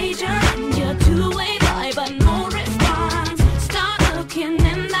your pager and your two-way boy, but no response. Start looking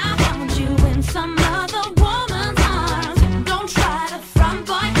and I found you in some other woman's arms. Don't try to front,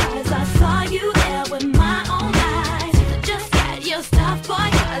 boy, 'cause I saw you there with my own eyes. Just get your stuff, boy,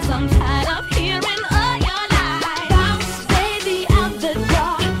 'cause I'm tired of hearing all your lies. Bounce, baby, out the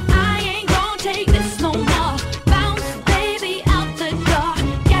door. I ain't gon' take this no more. Bounce, baby, out the door.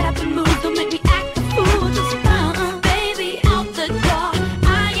 Get up and move, don't make me act a fool. Just bounce, baby, out the door.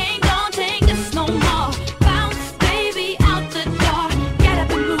 I ain't gon' take this no more. Bounce, baby, out the door. Get up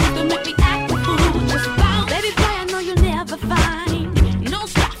and move, don't make me act a fool. Just bounce, baby boy, I know you'll never find no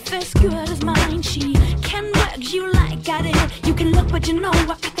stuff as good as mine. She can work you like I did. You can look, but you know I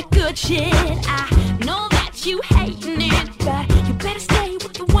got the good shit. I know that you hating it, but you better stay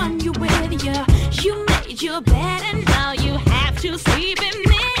with the one you with. Yeah, you made your bed and now you have to sleep in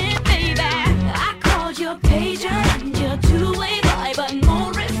it, baby. I called your pager and your two-way boy, but no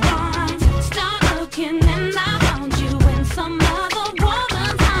response. Start looking and I found you in some other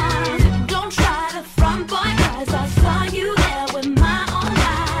woman's arms. Don't try to front, boy, 'cause I saw you there with my own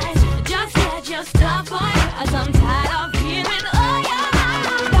eyes. Just get your stuff, boy, 'cause I'm tired of hearing all your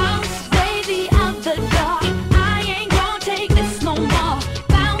lies. Bounce, baby, out the door. I ain't gon' take this no more.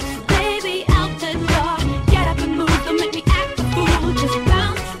 Bounce, baby, out the door. Get up and move, don't make me act a fool. Just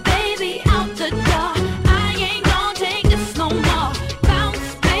bounce, baby, out the door. I ain't gon' take this no more. Bounce,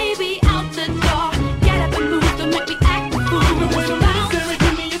 baby, out the door. Get up and move, don't make me act a fool. Just bounce. Sarah,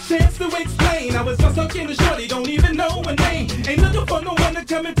 give me a chance to explain. I was just talking to shorty, don't even know her name. Ain't looking for no one to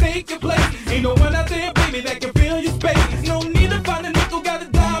come and take your place. Ain't no one out there, baby, that can fill your space. No need to find a nickel, got a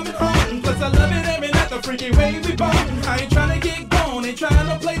diamond home. Plus I love it every night, the freaky way we bone. I ain't trying to get gone, ain't trying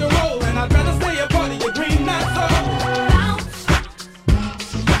to play the role. And I'd rather stay a part of your green night soul.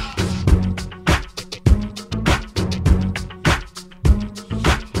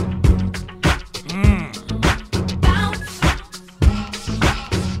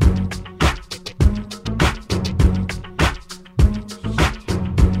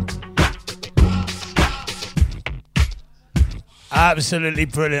 Absolutely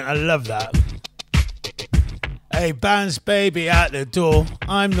brilliant. I love that. Hey, Bounce Baby out the door.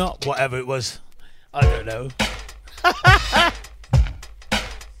 I'm not whatever it was. I don't know.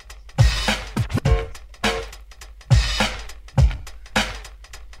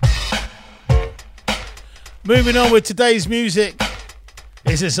 Moving on with today's music.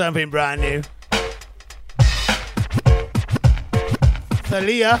 This is something brand new.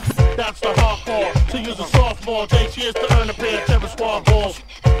 Thalia. That's the hardcore. To use a sophomore, takes years to earn a pair of terror squad balls.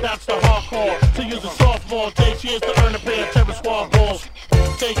 That's the hardcore. To use a sophomore, takes years to earn a pair of terror squad balls.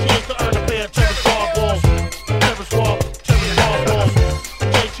 Takes years to earn a pair of terror squad balls. Terror squad balls.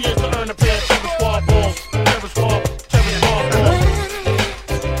 Takes years to earn a pair of terror squad balls. Terror squad balls.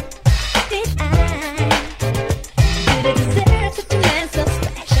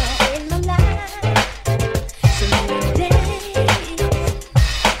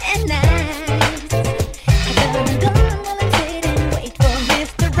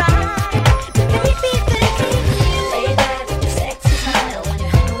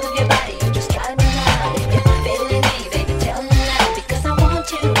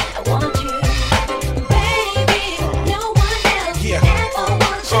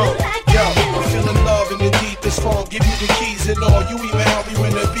 Give you the keys and all. You even help me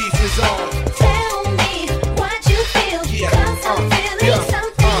when the beef is on. Tell me what you feel, cause I'm feeling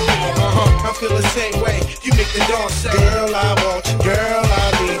something real. I feel the same way. You make the dawn say, girl, I want you, girl,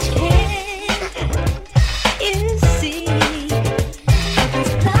 I need you. You see,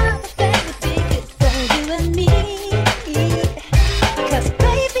 this love affair would be good for you and me. Cause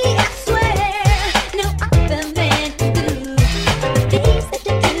baby, I swear, no other man can do the things that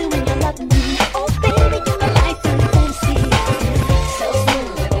you do when you love me. Oh baby, you're my life and fancy. So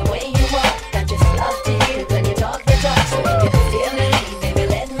smooth with the way you walk. I just love to hear when you talk the talk. So if you feel me, baby,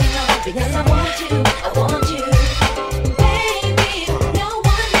 let me know. Because I want you, I want you. Baby, no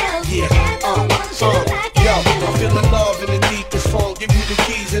one else ever wants you like I do. I'm feeling love in the deepest form. Give you the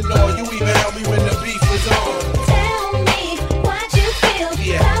keys and all. You even help me when the beef is on. Tell me what you feel,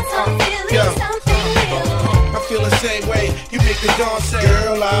 cause I'm feeling something real. I feel the same way. You make the dawn say,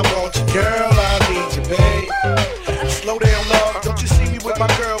 girl, I want you, girl, I need you, babe. Slow down, love. Don't you see me with my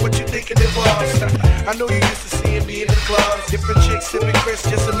girl? What you thinking it was? I know you used to seeing me in the clubs. Different chicks, sipping Chris,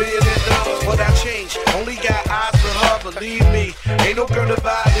 just $1 million. But I changed. Only got eyes for her, believe me. Ain't no girl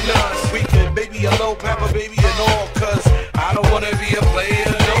dividing us. We could, baby, a low pepper, baby, and all. Cause I don't wanna be a player,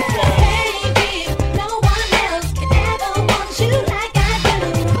 no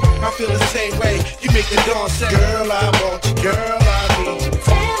the dawn say, girl, I want you, girl, I need you.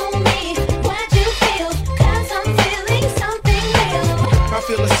 Tell me what you feel, 'cause I'm feeling something real. I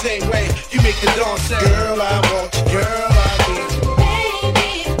feel the same way. You make the dawn say, girl, I want you, girl, I need you.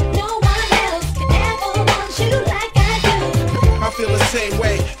 Baby, no one else could ever want you like I do. I feel the same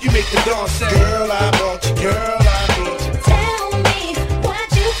way. You make the dawn say, girl, I want you, girl, I need you. Tell me what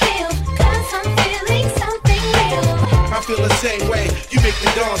you feel, 'cause I'm feeling something real. I feel the same way. You make the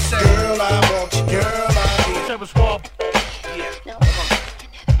dawn say, girl, I want you, girl, I need you. Trevor Swab.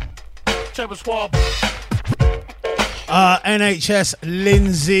 Trevor Swab. NHS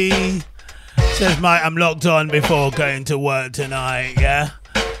Lindsay says, mate, I'm locked on before going to work tonight, yeah?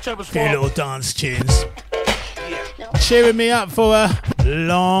 Trevor Few Swab. little dance tunes. Cheering me up for a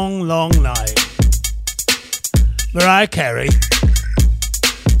long, long night. Mariah Carey.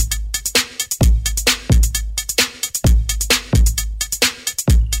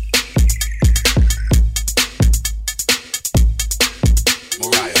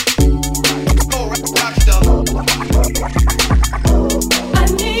 I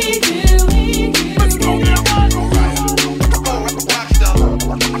need you. Let's go get one.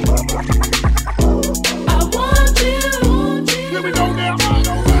 I want you. Here we go now.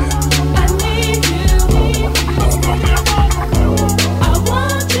 I need you. Let's go get one. I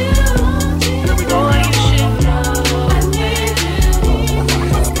want you. Here we go Boy, now. you should know. I need you.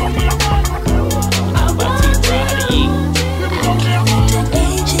 Let's go get one. I want you. Here we go now.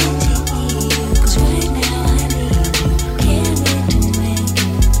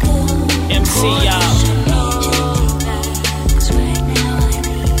 MC,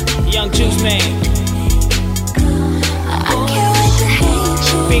 Young Juice Man.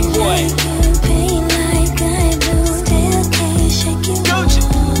 Big boy.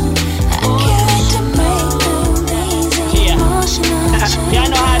 Yeah. Y'all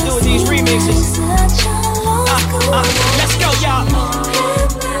know how I do with these remixes. Let's go, y'all.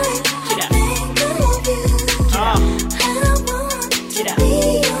 Get out.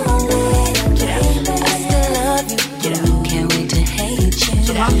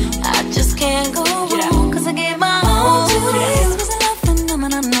 Get out. I just can't go wrong, 'cause I gave my all to it. Was a love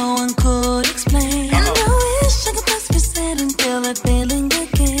phenomenon no one could explain. And I wish I could press reset and feel that feeling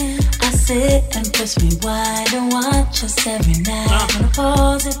again. I sit and press rewind and watch us every night. Wanna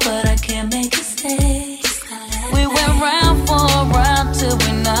pause it, but I can't make it stay. We went round for a round till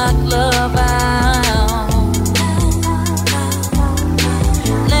we knocked love out.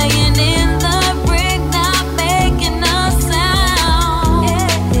 Laying in the brick, not making a sound.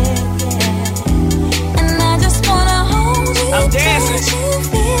 And I just wanna hold you. I'm dancing.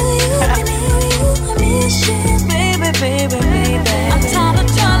 Baby, baby, baby. I'm tired of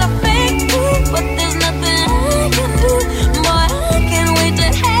trying to fake proof, but there's nothing I can do. Boy, I can't wait to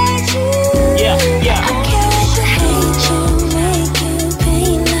hate you. Yeah, yeah. I can't wait to hate you, make you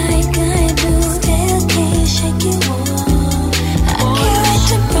pain like I do. Still can't shake you off. I can't wait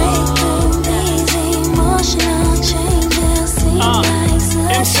to break through these emotional changes. Seem like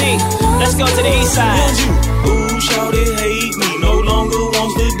such MC, a long let's go to the east side. Ooh, shawty hate me, no longer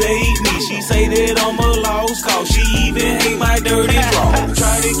wants to date me. She say that I'm a lost cause. She even hate my dirty draw.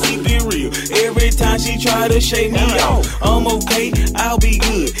 Try to keep it real. Every time she try to shake me off. I'm okay, I'll be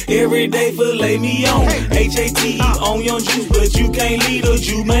good. Every day fillet me on. HATE on your juice, but you can't leave the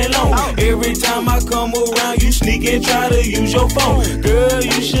juice man alone. Every time I come around, you sneak and try to use your phone. Girl,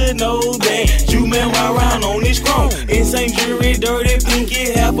 you should know that you man ride around on this chrome. Insane jewelry, dirty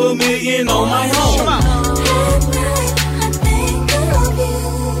pinky, $500,000 on my home. At night, I think of you.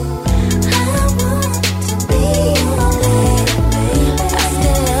 I want to be your lady. I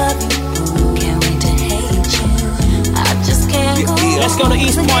still love you. Can't wait to hate you. I just can't go. Let's go to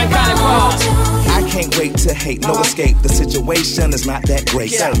East Point Carnival. I can't wait to hate, no escape. The situation is not that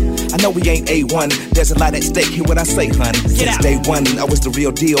great. I know we ain't A1. There's a lot at stake. Hear what I say, honey. Since day one, I was the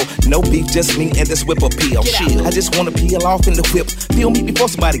real deal. No beef, just me and this whip appeal. Shit, I just wanna peel off in the whip. Feel me before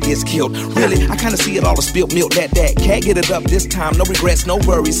somebody gets killed. Really, I kinda see it all as spilled milk. That can't get it up this time. No regrets, no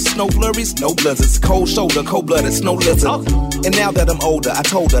worries. Snow flurries, no blizzards. Cold shoulder, cold blooded, snow lizard. And now that I'm older, I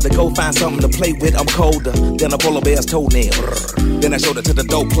told her to go find something to play with. I'm colder than a polar bear's toenail. Then I showed it to the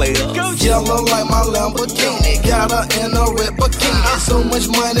dope player. Yellow like my Lamborghini, got her in a red bikini. So much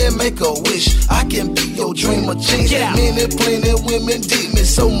money, make a wish. I can be your dreamer, genie. Many plenty women dig me,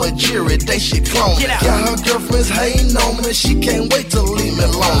 so much jury, they should clone me. Got her girlfriends hating on me, she can't wait to leave me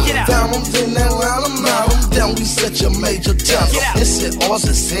alone. Found them in Atlanta, Mountain, down we such a major tunnel. It's in ours,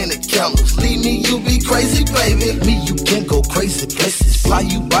 it's in the candles. Leave me, you be crazy, baby. Me, you can go crazy places. Fly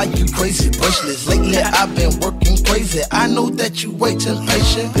you, buy you crazy bracelets. Lately, I've been working crazy. I know that you waiting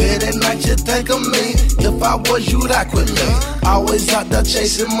patient. Better not you think of me. me. If I was you, I'd quit me. Always out there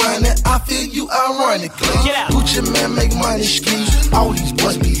chasing money. I feel you ironically. Gucci man make money schemes. All these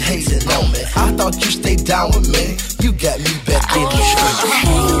boys be hating on me. I thought you stayed down with me. You got me back in the street. I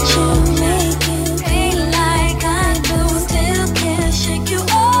hate you, make you feel like I do. Still can't shake you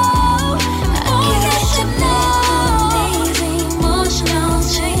off. I guess you know these emotional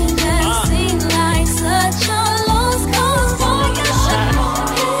changes seem like such a lost cause. I guess you know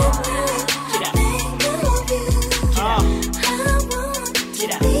I think of you. I want to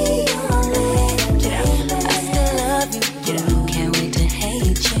be your lady. I still love you. Can't wait to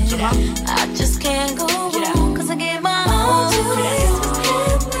hate you. I just can't go wrong cause I gave my all to you.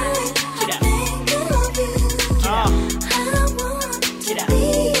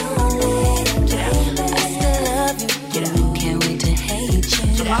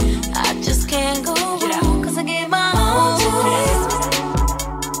 I just can't go wrong cause I gave my all to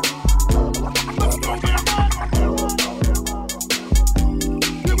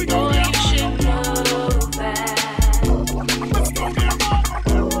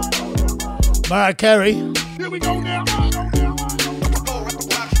Mariah Carey.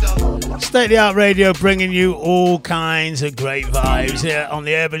 State of the Art Radio bringing you all kinds of great vibes here on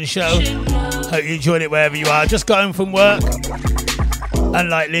the Urban Show. Hope you enjoyed it wherever you are. Just got home from work.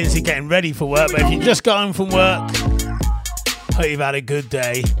 Unlike Lindsay getting ready for work, but if you just got home from work, hope you've had a good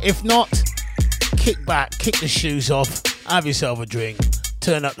day. If not, kick back, kick the shoes off, have yourself a drink,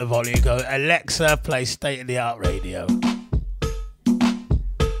 turn up the volume, go, Alexa, play State of the Art Radio.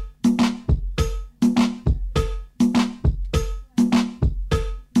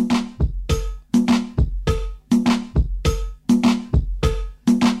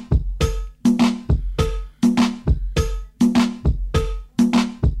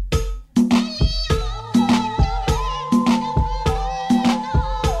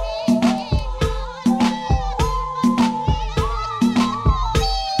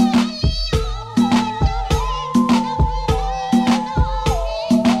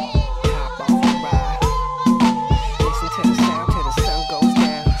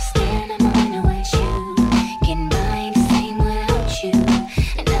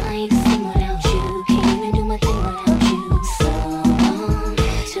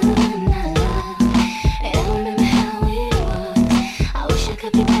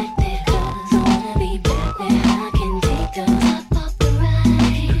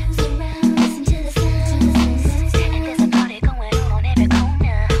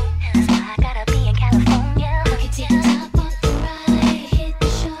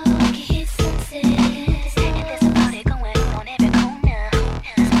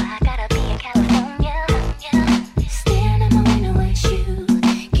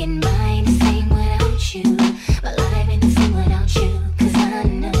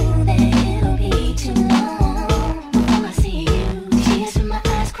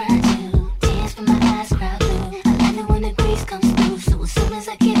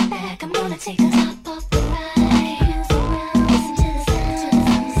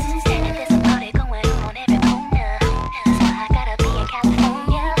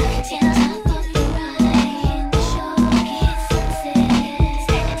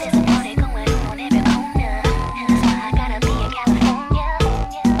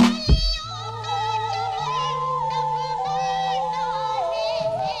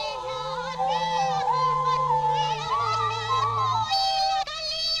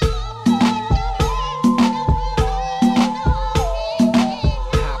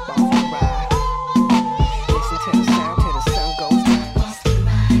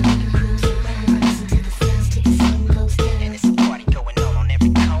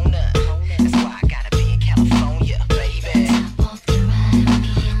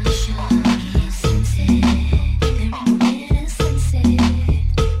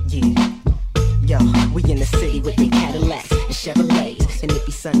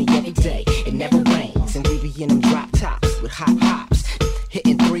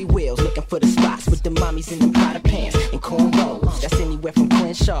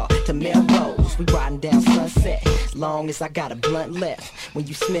 I got a blunt left. When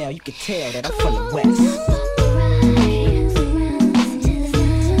you smell, you can tell that I'm from the West.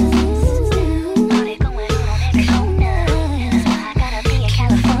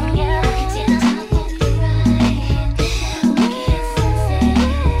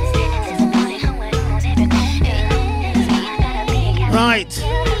 Right.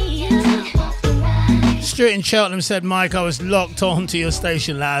 Stuart in Cheltenham said, Mike, I was locked on to your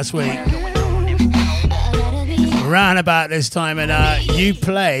station last week. Around about this time, and you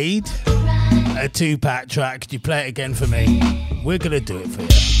played a 2-pack track. Could you play it again for me? We're going to do it for you.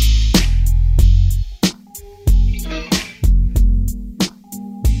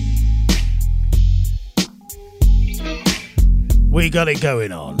 We got it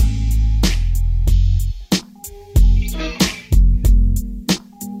going on.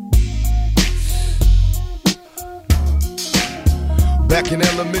 Back in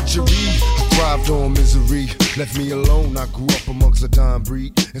elementary, I thrived on misery. Left me alone, I grew up amongst a dying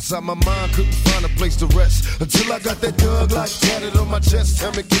breed. Inside my mind, couldn't find a place to rest until I got that Thug Life tatted on my chest.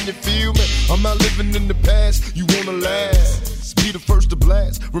 Tell me, can you feel me? I'm not living in the past, you wanna last. Be the first to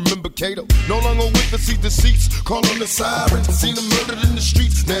blast. Remember Kato, no longer with the seat deceits. Call on the sirens, seen them murdered in the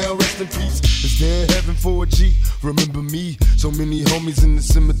streets. Now rest in peace. Is there heaven for a G? Remember me, so many homies in the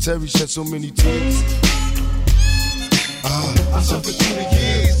cemetery shed so many tears. I suffered through the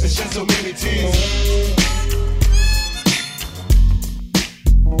years and shed so many tears.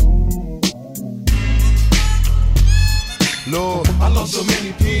 Lord, I lost so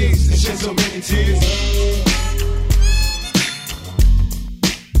many peers and shed so many tears.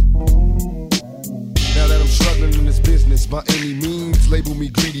 Now that I'm struggling in this business by any means, label me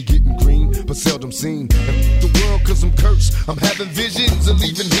greedy, getting green, but seldom seen. And the world cause I'm cursed, I'm having visions of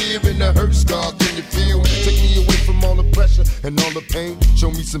leaving here in the hearse. God, can you feel me? Take me away from all the pressure and all the pain. Show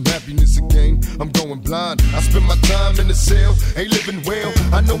me some happiness again. I'm going blind, I spend my time in the cell, ain't living well.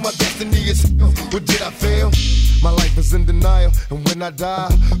 I know my destiny is hell, but did I fail? My life is in denial, and when I die,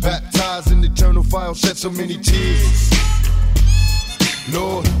 baptized in eternal fire, shed so many tears.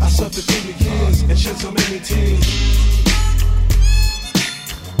 Lord, I suffered through the years and shed so many tears.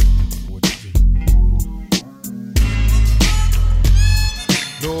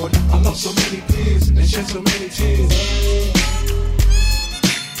 Lord, I lost so many peers and shed so many tears.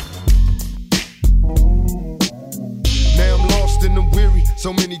 Now I'm lost and I'm weary,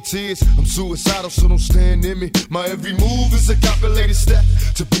 so many tears. I'm suicidal, so don't stand near me. My every move is a calculated step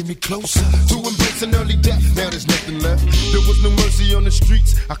to bring me closer to embracing early death. Now there's nothing left. There was no mercy on the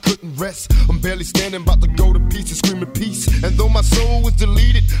streets, I couldn't rest. I'm barely standing, about to go to pieces, screaming peace. And though my soul was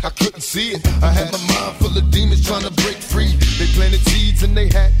deleted, I couldn't see it. I had my mind full of demons trying to break free. They planted seeds and they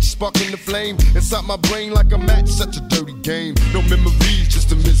hatched, sparking the flame inside my brain like a match. Such a dirty game, no memories,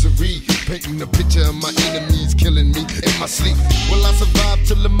 just a misery. Painting a picture of my enemies killing me in my sleep. Will I survive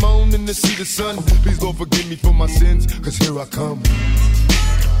till the morning to see the sun? Please Lord forgive me for my sins, cause here I come.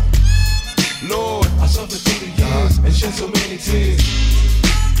 Lord, I suffered through the years and shed so many tears.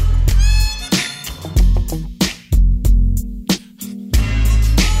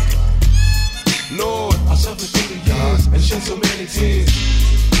 Lord, I suffered through the years and shed so many tears.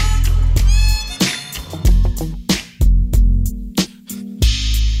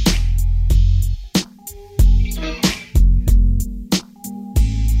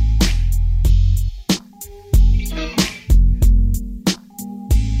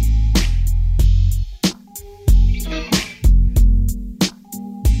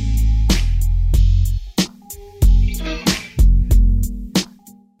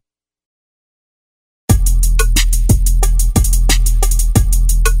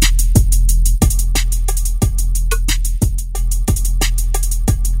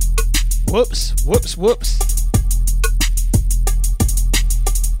 Whoops.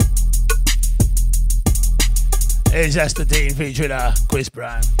 Here's Esther Dean featuring Chris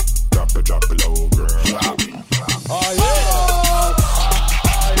Brown. Drop it low, girl. Oh, yeah.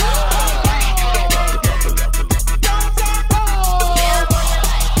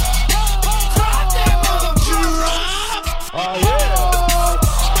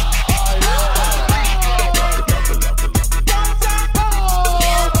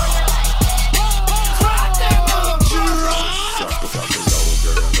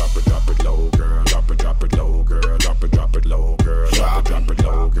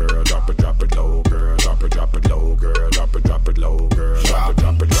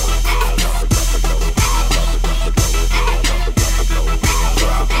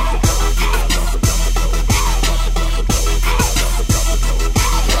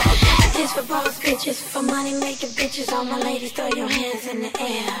 For money making bitches, all my ladies throw your hands in the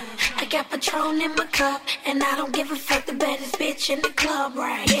air. I got Patron in my cup, and I don't give a fuck, the baddest bitch in the club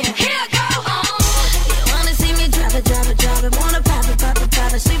right here. Here I go on. You wanna see me drop it, wanna pop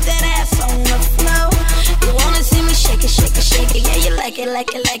it, sweep that ass on the floor. You wanna see me shake it, yeah, you like it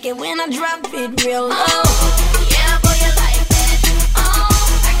when I drop it real low. Yeah, boy, you like that.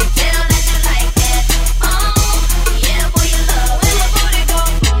 I can tell that you like that. Yeah, boy, you love when my booty go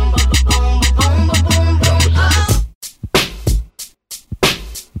boom, boom, boom, boom, boom, boom, boom.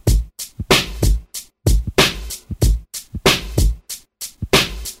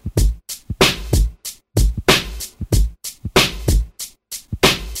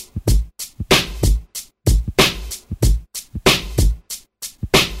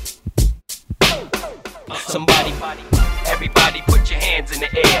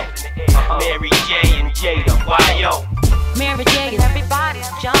 air. Mary J and Jada, why yo? Mary J and everybody's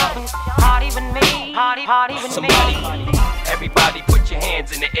jumping. Party with me, party with Somebody, me. everybody put your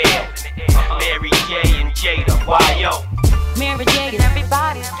hands in the air. Mary J and Jada, why yo? Mary J and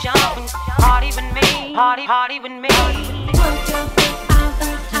everybody's jumping. Party with me, party with me. Work your thing out,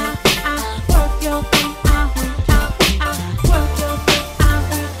 work your thing out, work your thing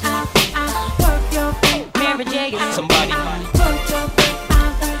out, work your thing. Mary J and somebody. Work your thing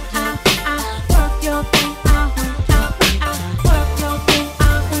out, work your thing out, work your thing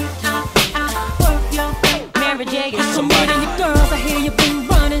out, work your thing. Mary J and somebody. And you girls, I hear you've been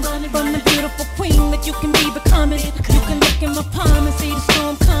running from the beautiful queen that you can be becoming. You can look in my palm and see the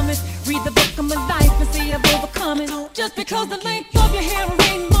storm coming. Read the book of my life and see I've overcome it. Just because the length of your hair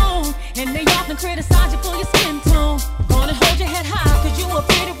ain't long, and they often criticize you for your skin tone. Gonna hold your head high, cause you a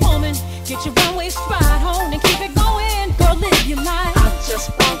pretty woman. Get your runway stride home and keep it going. Girl, live your life. I just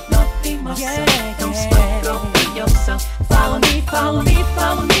wanna be myself. Yeah, don't sweat, girl, be yourself. Follow me, follow me,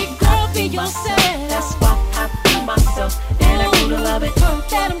 follow me. Girl, be yourself. That's why I be myself, and I do love it.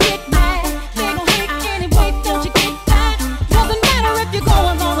 Let them get mad. They gon' hate anyway, don't you get that? Doesn't matter if you go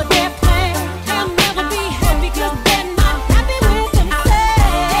along with their plan. They'll never be happy cause they're not happy with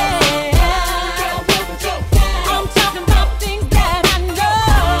themselves. I'm talking about things that I know.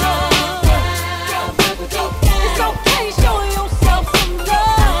 It's okay, show yourself some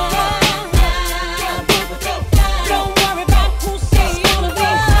love. Don't worry about who say you're the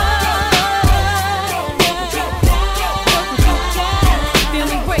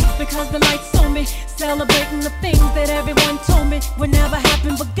feeling great because the lights on me. Celebrating the things that everyone told me would never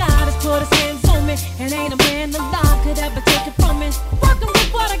happen, but God has put his hands on me, and ain't a man alive could ever take it from me. Working with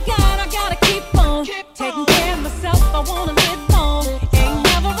what I gotta keep on. Taking care of myself, I wanna live long. Ain't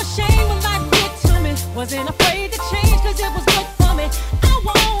never ashamed when life did to me. Wasn't afraid to change cause it was good for me.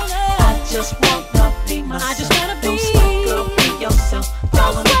 I just wanna be myself. I just wanna be. Don't sweat, girl, be yourself.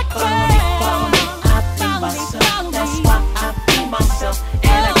 Follow me, follow me, follow me. I be myself. That's why I be myself,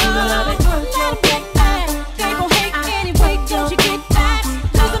 and I do love it. Let them get mad. They gon' hate anyway, don't you get that?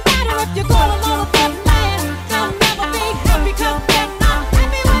 Doesn't matter if you're going along with that plan. They'll never be happy cause they're not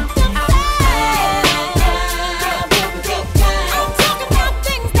happy with themselves. I'm talking about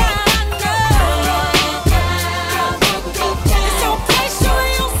things that I know. It's okay, show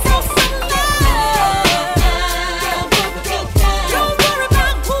yourself some love. Don't worry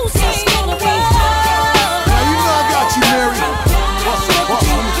about who's saying the word. Now you know I got you, Mary. What's up, boss?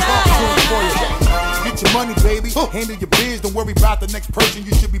 Let me talk to him for you. Get your money, baby. Handle your biz. Don't worry about the next person.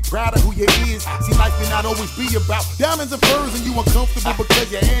 You should be proud of who you is. See, life may not always be about diamonds and pearls, and you uncomfortable because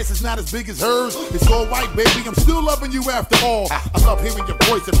your ass is not as big as hers. It's all right, baby. I'm still loving you after all. I love hearing your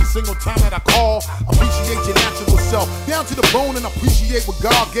voice every single time that I call. Appreciate your natural self down to the bone, and appreciate what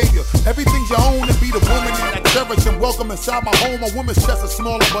God gave you. Everything's your own, and be the woman that I cherish and welcome inside my home. A woman's chest is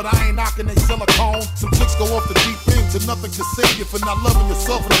smaller, but I ain't knocking they silicone. Some chicks go off the deep end to nothing to save you for not loving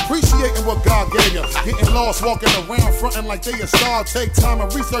yourself and appreciating what God gave you. Getting lost, walking around, fronting like they a star. Take time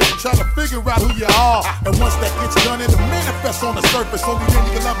and research and try to figure out who you are. And once that gets done, it'll manifest on the surface. Only then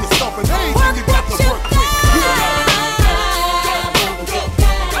you can love yourself, and anything you got to work with. Yeah.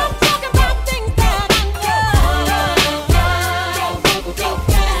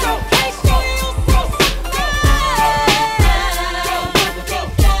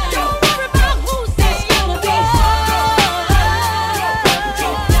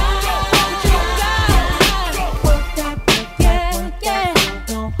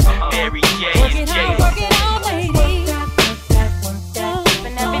 Mary J and Jada.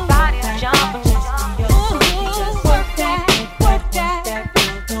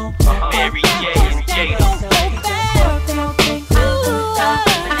 Mary J and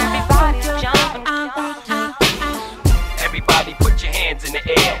Jada. Everybody put your hands in the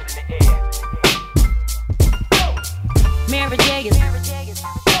air. Mary J is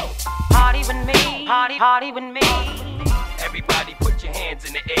party with me, party with me. Everybody put your hands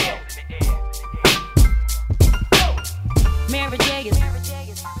in the air. Mary J is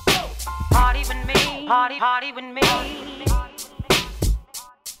party with me, party with me.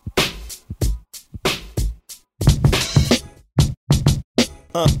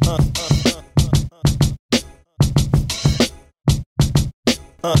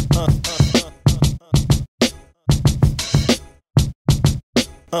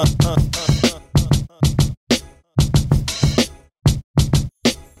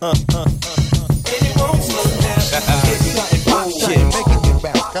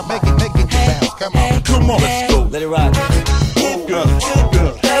 Come on, let's go. Let it ride.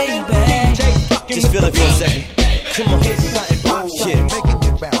 Just feel it for a second. Come on. Shit.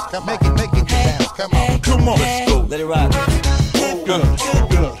 bounce. Come make it bounce. Come on, come on, let's go. Let it rock. Good. Come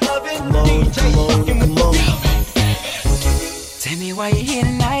on. Tell me why you're here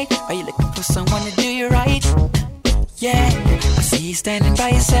tonight. Are you looking for someone to do you right? Yeah, I see you standing by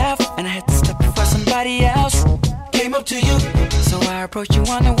yourself, and I had to step before somebody else came up to you. So I approached you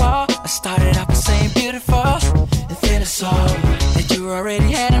on the wall. I started off by saying beautiful, and then I saw that you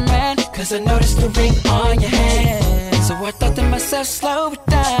already had a man, cause I noticed the ring on your hand. So I thought to myself, slow it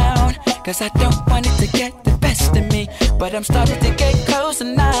down, cause I don't want it to get the best of me. But I'm starting to get closer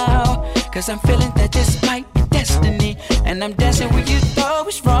now, cause I'm feeling that this might be destiny. And I'm dancing where you thought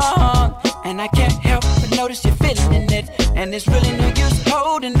was wrong, and I can't help but notice you're feeling it. And it's really no use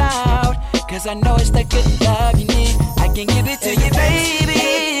holding out, cause I know it's that good love you need. I can give it to you,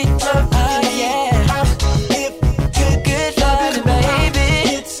 baby. Oh yeah, good love,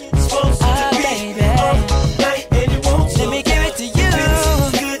 baby. Oh baby, let me give it to you.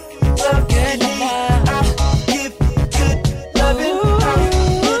 Good love,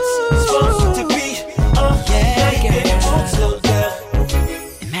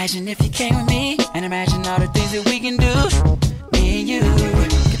 imagine if you came with me, and imagine all the things that we can do. Me and you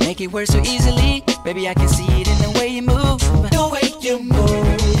can make it work so easily. Baby, I can see it in the way you move. The way you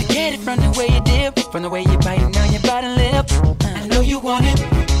move, I get it from the way you dip, from the way you biting on your bottom lip. I know you want it,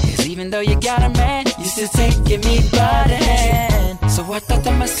 cause even though you got a man, you still taking me by the hand. So I thought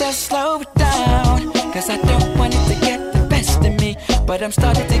to myself, slow it down, cause I don't want it to get the best of me. But I'm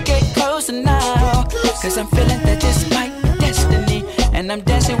starting to get closer now, cause I'm feeling that this might be destiny. And I'm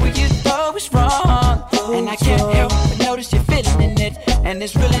dancing where you thought was wrong, and I can't help but notice you're feeling it. And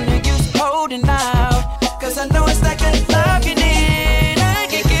it's really no use holding out, cause I know it's that good love you need. I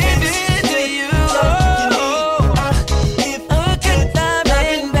can give it to you. Oh, good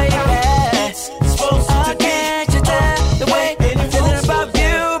loving, baby. Oh, can't you tell the way I'm feeling about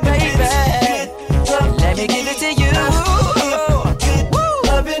you, baby? Let me give it to you.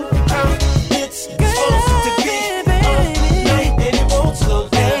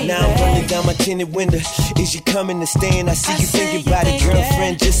 Down my tinted window, is you coming to stay? And I see you thinking about it,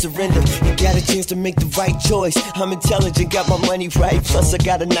 girlfriend, just surrender. You got a chance to make the right choice. I'm intelligent, got my money right, plus I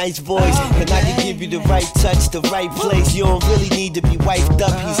got a nice voice, and I can give you the right touch, the right place. You don't really need to be wiped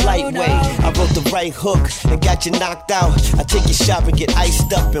up, he's lightweight. I wrote the right hook and got you knocked out. I take you shopping, get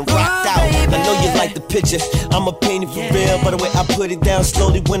iced up and rocked out. I know you like the picture, I'ma paint it for real. By the way, I put it down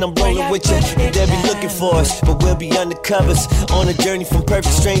slowly when I'm rolling with you. And they'll be looking for us, but we'll be undercovers, on a journey from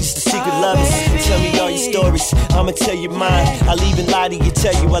perfect strangers to secret lovers. Tell me all your stories, I'ma tell you mine. I'll even lie to you,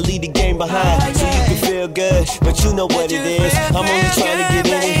 tell you I leave the game behind, so you can feel good, but you know what it is. I'm only trying to get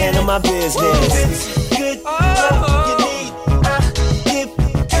in and handle my business. Good love you need.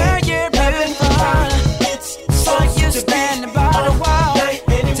 Girl, you're beautiful, so you stand by the wall,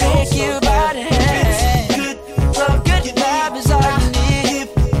 take you by the hand. Good love is all you need.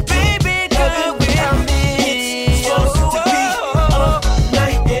 Baby, come with me.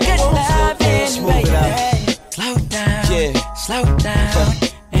 Slow down,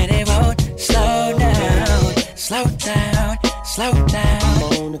 and it won't slow down. Slow down,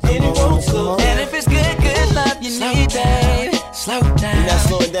 and it won't slow down. And if it's good love you need, babe, slow down. You're not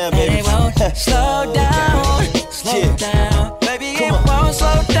slowing down, baby. And it won't slow down, baby, it won't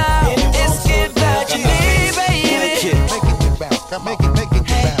slow down. It's good that you need, baby. Make it bounce.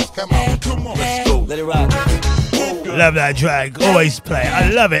 Come on, let's go. Let it rock. Love that track. Always play. I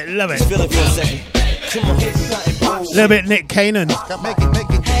love it. Just feel it for a second. Come on. A little bit Nick Cannon. Make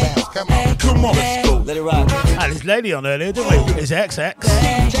it bounce. Come on, let's go. Let it rock. Had this lady on earlier, didn't we? It's XX.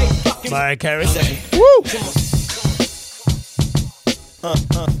 Mariah Carey. Woo!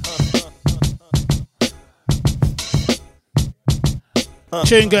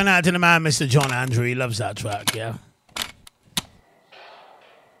 Tune going out to the man, Mr. John Andrew. He loves that track, yeah.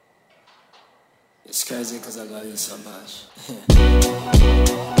 It's crazy because I love you so much.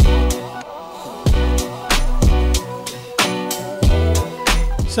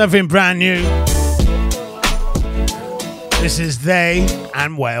 Something brand new. This is They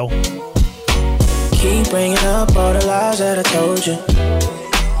and Well. Keep bringing up all the lies that I told you.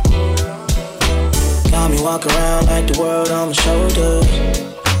 Got me walk around like the world on my shoulders.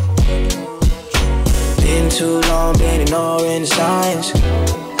 Been too long, been ignoring the signs.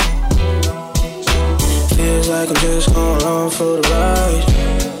 Feels like I'm just going along for the ride.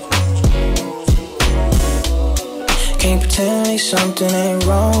 Can't pretend like something ain't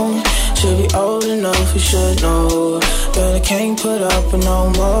wrong. Should be old enough, you should know. But I can't put up with no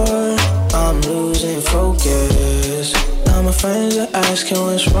more. I'm losing focus. Now my friends are asking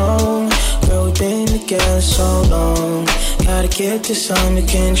what's wrong. Girl, we've been together so long. Gotta get this under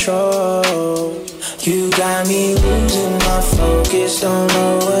control. You got me losing my focus. Don't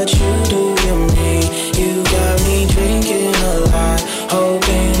know what you do to me. You got me drinking a lot,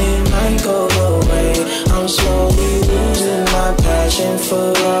 hoping it might go away. I'm slowly losing my passion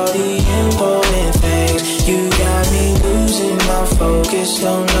for all the important things. You got me losing my focus.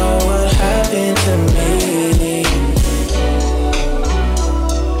 Don't know what happened to me.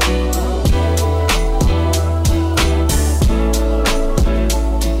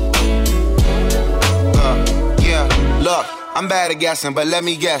 Look, I'm bad at guessing, but let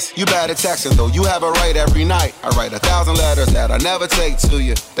me guess. You bad at texting, though. You have a right every night. I write 1,000 letters that I never take to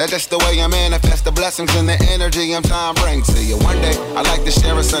you. That's just the way I manifest the blessings and the energy I'm trying to bring to you. One day, I'd like to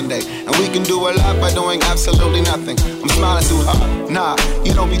share a Sunday, and we can do a lot by doing absolutely nothing. I'm smiling too hard. Nah,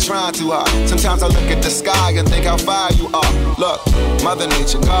 you don't be trying too hard. Sometimes I look at the sky and think how far you are. Look, Mother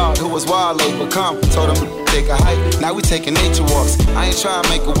Nature, God, who was wild, late, but come, told him take a hike. Now we taking nature walks. I ain't trying to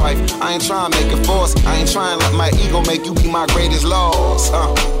make a wife. I ain't trying to make a force. I ain't trying to let my ego make you be my greatest loss.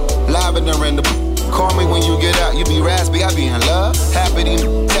 Lavender in the call me when you get out. You be raspy, I be in love. Happy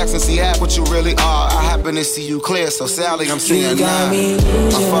to text and see half what you really are. I happen to see you clear, so Sally, I'm seeing you got me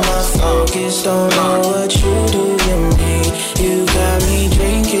losing my focus. Don't know what you do to me. You got me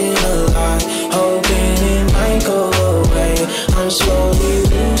drinking a lot, hoping it might go away. I'm slowly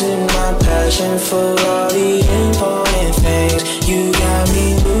losing my passion for all the important things. You got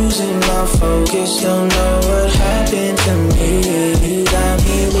me losing my focus. Don't know what happened to me. You got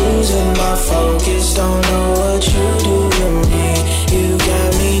me losing my focus. Don't know what you do to me. You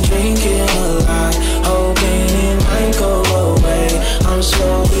got me drinking a lot, hoping it might go away. I'm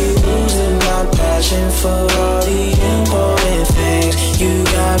slowly losing my passion for all the important things. You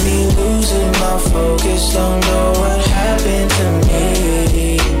got me losing my focus. Don't know what happened to me.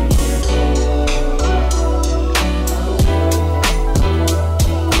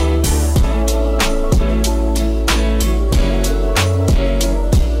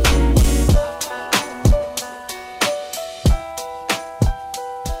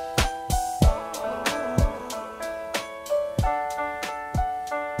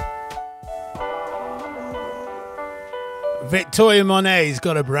 Victoria Monet's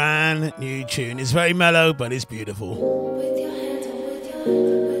got a brand new tune. It's very mellow, but it's beautiful.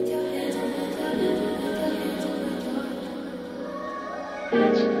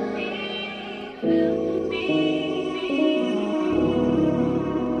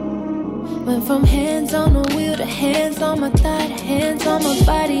 Went from hands on the wheel to hands on my thigh, to hands on my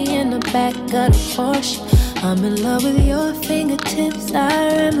body in the back of the Porsche. I'm in love with your fingertips.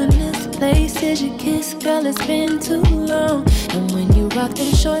 I reminisce places you kiss, girl, it's been too long. And when you rock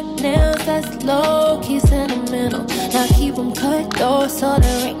them short nails, that's low-key sentimental. Now keep them cut though, so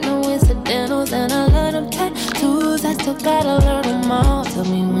there ain't no incidentals. And I love them tattoos, I still gotta learn them all. Tell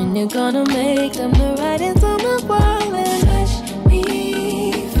me when you're gonna make them the writings on my wall. And touch me,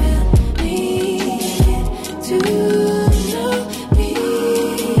 feel me, to know me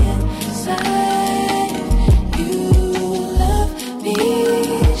inside.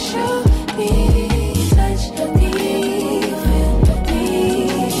 Show me, touch me, feel me,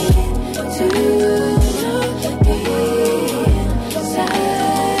 to know me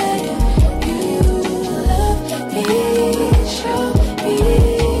inside. You love me, show me.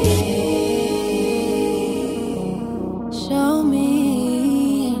 Show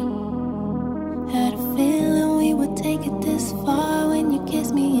me. Had a feeling we would take it this far when you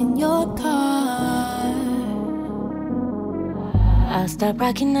kissed me in your car. I'll stop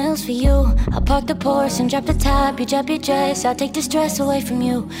rocking nails for you. I'll park the Porsche and drop the top. You drop your dress, I'll take the stress away from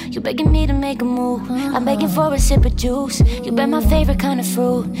you. You begging me to make a move, I'm begging for a sip of juice. You been my favorite kind of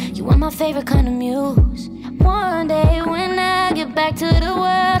fruit, you want my favorite kind of muse. One day when I get back to the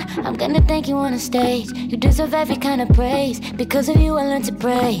world, I'm gonna thank you on the stage. You deserve every kind of praise. Because of you I learned to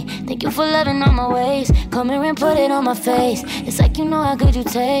pray. Thank you for loving all my ways. Come here and put it on my face. It's like you know how good you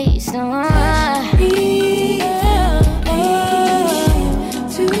taste. To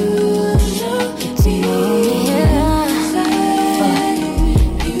know me, inside.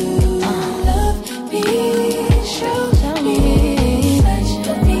 You love me, show me, touch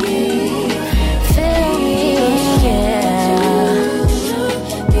me, feel me, yeah. To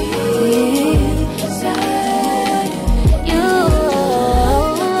know me inside. You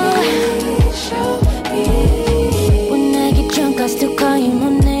show me. When I get drunk, I still call you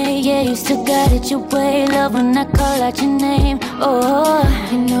Monet. Yeah, you still got it your way. Love when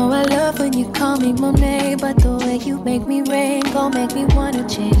You know I love when you call me Monet, but the way you make me rain gon' make me wanna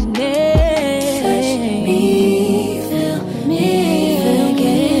change names. Touch me, feel me,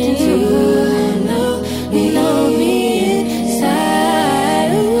 get to know me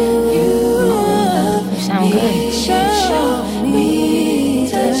inside. You love Sound me, good. show me,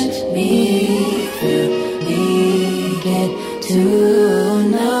 touch me, feel me, get to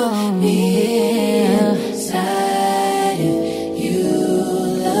know me inside. You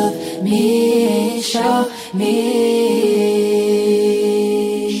love me, show me.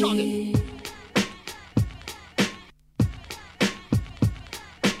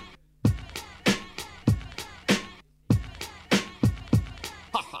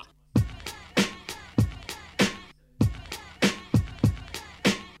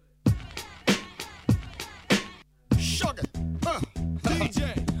 Sugar, DJ.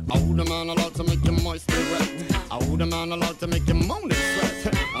 I hold a man allowed to make you moist and wet. I hold a man allowed to make you moan and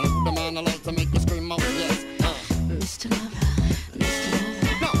sweat. I hold a man allowed to make you scream out yes. Mr. Lover, Mr.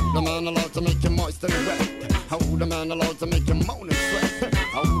 Lover. No, the man allowed to make you moist and wet. I hold a man allowed to make you moan and sweat. I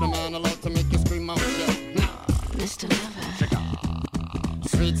hold a man allowed to make you scream out yes. Mr. Lover.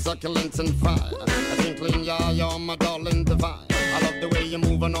 Sweet, succulent, and fine. I think clean, yeah, you're my darling divine. I love the way you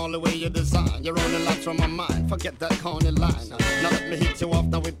move and all the way you design. You're running lights from my mind. Forget that corny line. Now let me hit you off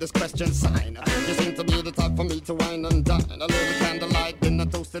now with this question sign. You seem to be the type for me to wine and dine. A little candlelight dinner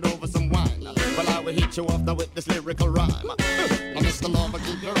toasted over some wine. Well, I will hit you off now with this lyrical rhyme. Now, Mr. Lover,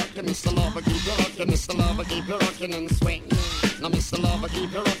 keep you rockin', Mr. Lover, keep you rockin', Mr. Lover, keep you rockin' and swing. Now, Mr. Lover,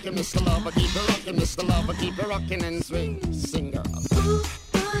 keep you rockin', Mr. Lover, keep you rockin', Mr. Lover, keep you rockin' and swing. Sing, girl. Ooh,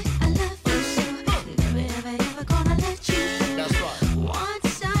 boy, I love you so. Never gonna let you go. That's right.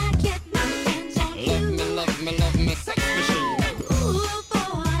 Once I get my hands on you. Love me, sex machine. Ooh, boy,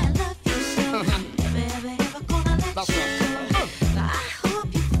 I love you so. Never gonna let That's you right. go. I hope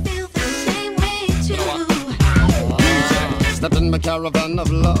you feel the same way too. Step in my caravan of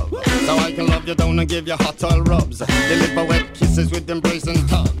love, so I can love you down and give you hot oil rubs. Deliver wet kisses with embrace and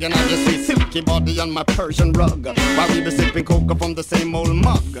tug, and I just see silky body on my Persian rug. While we be sipping cocoa from the same old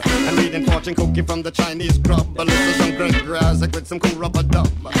mug, and reading fortune cookie from the Chinese grub. A little some great grass with some cool rubber dub,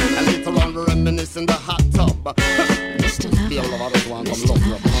 and later on we reminisce in the hot tub. Feel love, this one from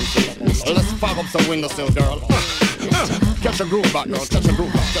love. Let's fire up some windowsill, girl. Catch a groove back, girl. Catch a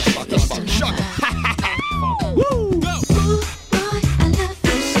groove back. Catch a back. Catch a back. Shut. Woo! Go.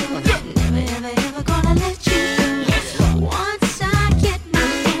 Never gonna let you go. Once I get my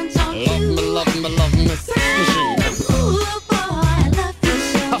hands on you. Love me, sex machine. Ooh, boy, I love you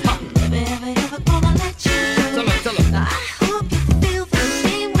so. Never gonna let you go. Tell her. I hope you feel the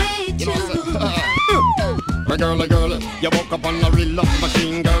same way too. Girly, you woke up on a real love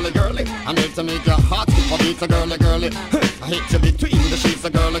machine, girly. I'm here to make your heart skip a beat, girly. I hit you between the sheets,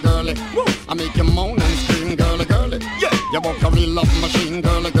 girly. Woo. I make you moan and scream, girly. Yeah, you woke a real love machine,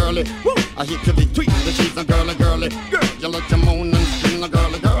 girly. Woo. I hit you between the sheets, girly. Girl, you let you moan and scream,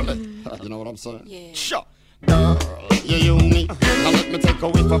 girly. You know what I'm saying? Yeah. Sure. Girl, you're unique. Now let me take a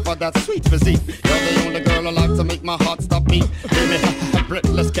whiff for that sweet physique. You're the only girl I like to make my heart stop beat. Give me a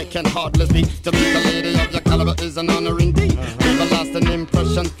breathless kick and heartless beat. To meet the lady of your caliber is an honor indeed. Leave a lasting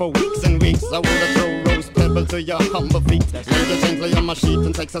impression for weeks and weeks. I wanna throw rose pebble to your humble feet. Lay you gently on my sheet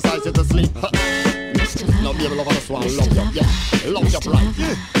and exercise you to sleep. Love you, love the swan, love you, yeah. Love your pride,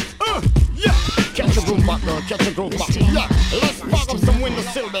 yeah. Catch a groove back, girl, catch a groove back. Yeah, let's spark up some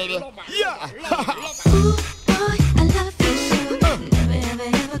windowsill, baby. Yeah. Ooh, boy, I love you so.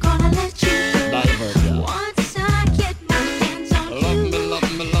 Never gonna let you go. Once I get my hands on you. Love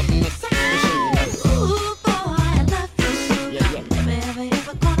me, sex machine. Ooh, boy, I love you so.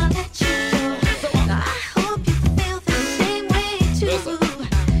 Never gonna let you go. I hope you feel the same way too.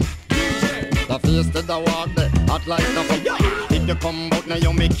 The face that I walk there, hot like a fire. If you come out now,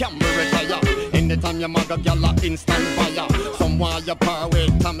 you make camera retire. Anytime you mag a gal a instant fire. Someone you par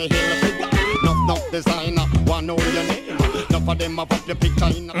with Tommy Hill figure. Enough designer, wanna know your name. Enough of them have up your picture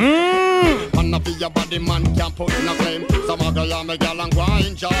in and of your body man can't put no claim. Some of you me gal and go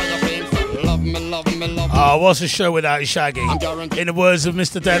enjoy your fame. So love me. Oh, what's a show without Shaggy? In the words of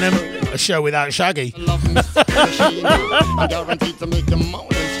Mr. Denham, a show without Shaggy. Love me, sex machine. I'm guaranteed to make you moan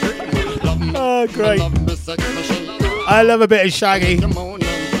and scream. Love me, oh, great. Love me, sex machine. I love a bit of Shaggy.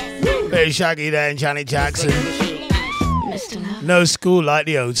 Bit of Shaggy there and Janet Jackson. No school like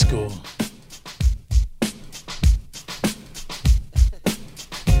the old school.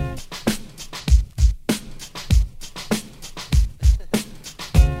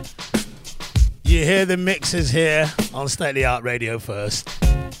 You hear the mixes here on State of the Art Radio first.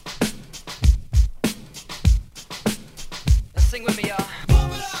 Sing with me, y'all.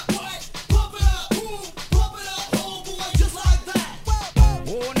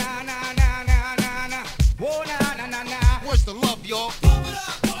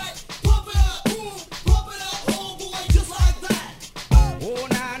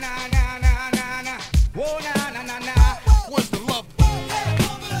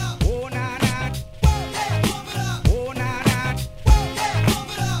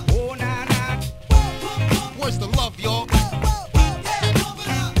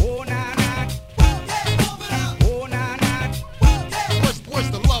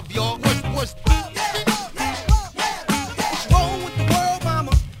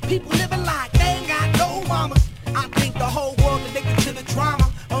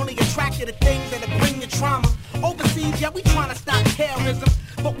 you the things that'll bring you trauma. Overseas, yeah, we trying to stop terrorism,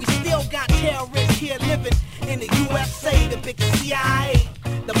 but we still got terrorists here living in the USA, the big CIA,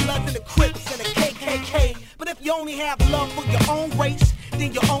 the Bloods and the Crips and the KKK. But if you only have love for your own race,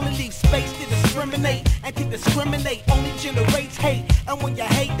 then you only leave space to discriminate. And to discriminate only generates hate. And when you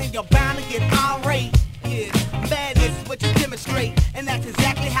hate, then you're bound to get irate. Yeah, madness is what you demonstrate. And that's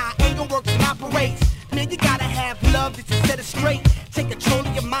exactly how anger works and operates. Man, you gotta have love that you set it straight. Take control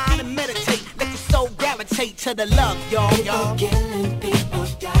of your mind and meditate. Let your soul gravitate to the love, y'all. People killing, people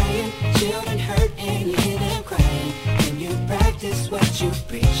dying, children hurt and you hear them crying. When you practice what you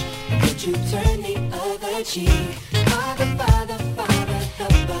preach, but you turn the other cheek. Father, Father, Father,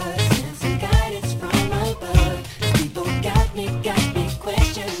 help us. Send some guidance from above. These people got me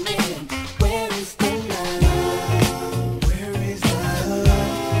questioning. Where is the love? Where is the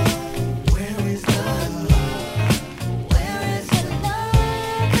love? Where is the love? Where is the love?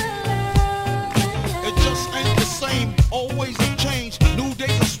 It just ain't the same. Always a change. New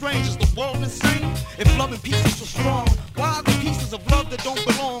days are strange. Is the world insane? If love and peace is so strong, why are the pieces of love that don't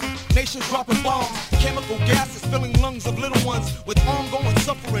belong? Nations dropping bombs, chemical gases filling lungs of little ones with ongoing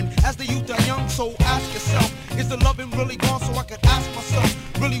suffering as the youth are young. So ask yourself, is the loving really gone? So I could ask myself,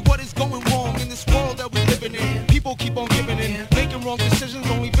 really what is going wrong in this world that we're living in? People keep on giving in, making wrong decisions,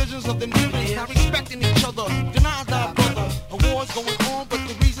 only visions of them living, not respecting each other, denying thy brother. A war's going on, but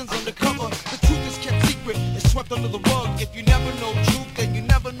the reason's undercover. The truth is kept secret, it's swept under the rug. If you never know truth, then you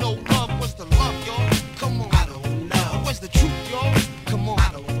never know love. What's the love, y'all? Come on, I don't know. Where's the truth, y'all? Come on,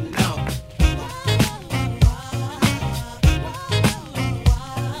 I don't know.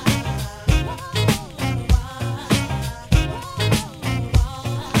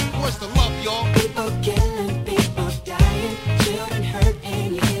 Where's the love, y'all? People killing, people dying, children hurt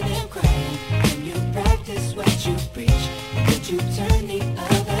and you hear them crying. When you practice what you preach, but you turn the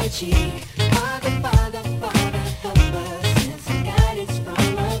other cheek. Father, Father, Father, help us. Send some guidance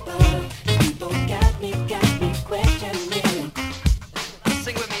from above. People got me questioning.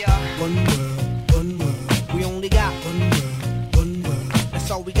 Sing with me, y'all. One word. We only got one word. That's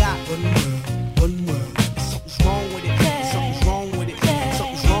all we got. One word. Something's wrong with it. Something's wrong with it.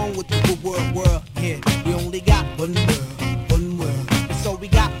 Something's wrong with the world. Yeah, we only got one word. That's all we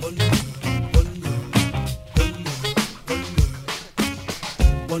got. One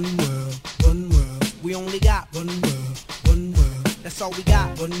word. We only got one word. That's all we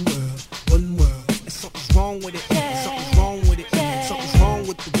got. One word. And something's wrong with it. Something's wrong with it. Something's wrong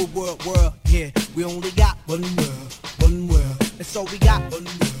with the world. Yeah, we only got one word. That's all we got. One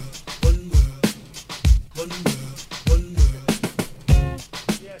word.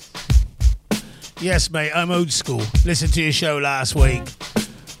 Yes, mate, I'm old school. Listened to your show last week,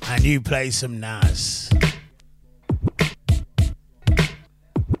 and you played some Nas.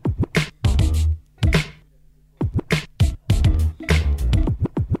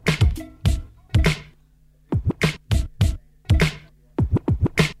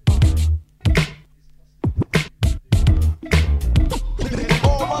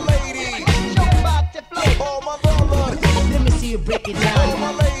 Let me see you break it down. All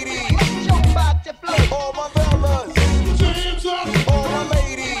my ladies, jump out the floor. All my fellas, hands up. All my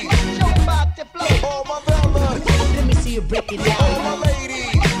ladies, jump out the floor. All my fellas, let me see you break it down. All my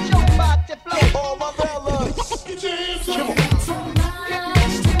ladies, jump out the floor. All my fellas, get your hands up.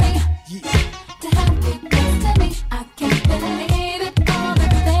 I can't believe it, all the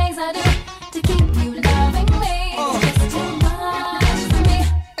things I do to keep you loving me. It's just too much for me.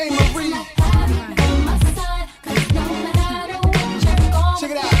 Hey Marie, Have you on my side? 'Cause no matter what you're going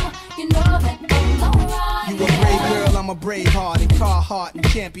check it out. through, you know that I'm alright. You a brave girl, I'm a brave heart, and Carhartt and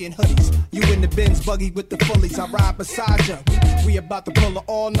Champion hoodies. You in the Benz buggy with the fullies, I ride beside you. We about to pull an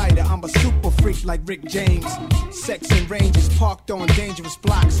all-nighter. I'm a super freak like Rick James. Sex and ranges parked on dangerous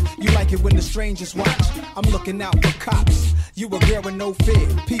blocks. You like it when the strangers watch. I'm looking out for cops. You a girl with no fear.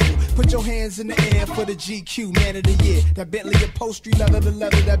 People, put your hands in the air for the GQ Man of the Year. That Bentley upholstery, leather to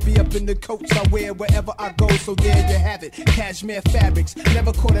leather, that be up in the coats I wear wherever I go. So there you have it. Cashmere fabrics,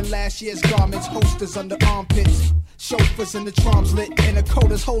 never caught in last year's garments. Holsters under armpits. Chauffeurs in the trams lit, and the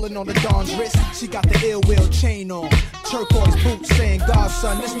coaters holding on the Dawn's wrist. She got the ill will chain on, turquoise boots saying,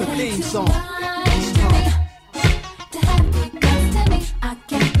 "Godson, this the theme song." I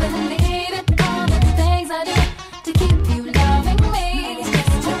can't believe it, all the things I do to keep you loving me. It's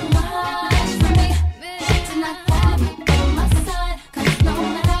just too much for me to not have you on my side. 'Cause no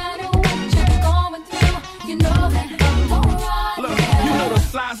matter what you're going through, you know that I'm alright. Look, you know the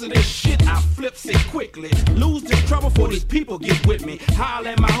size of this shit. I flip fix it quickly. Lose this trouble before these people get with me. Holler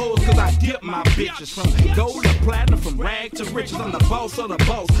at my hoes cause I dip my bitches. From gold to platinum, from rag to riches. I'm the boss of the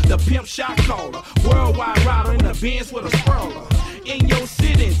boss, the pimp shot caller. Worldwide rider in the Benz with a sprawler. In your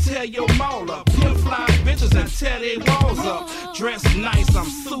city and tell your mauler. Pimp fly bitches and tear they walls up. Dress nice, I'm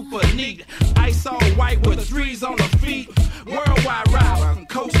super neat. Ice all white with threes on the feet. Worldwide rider from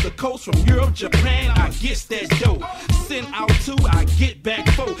coast to coast. From Europe, Japan, I get that dope. Send out two, I get back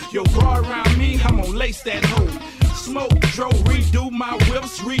four. Yo, bra around me, I'm gonna lace that hoe. Smoke, dro, redo my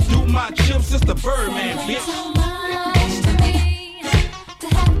whips, redo my chips. It's the Birdman, bitch.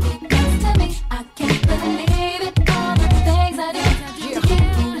 I can't believe it, all the things I do to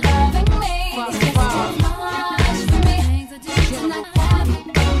keep you loving me. It's too much for me to not have you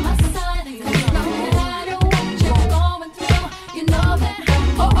on my side. No matter what you're going through, you know that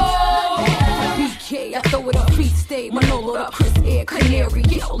BK, I throw it up, feet stay, Manolo up, Chris Air, Canary.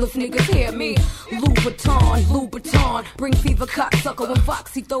 Yo, if niggas hear me, Louboutin, bring fever, cocksucker when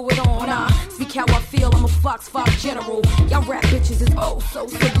Foxy throw it on. I speak how I feel, I'm a Fox 5 general. Y'all rap bitches is oh so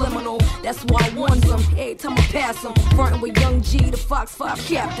subliminal. That's why I want them, every time I pass them. Frontin' with Young G, the Fox 5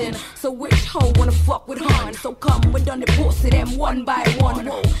 captain. So which hoe wanna fuck with Hun? So come, we done the pussy them one by one.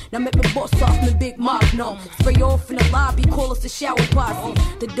 Whoa, now make me bust off my big magnum. Spray off in the lobby, call us the shower posse.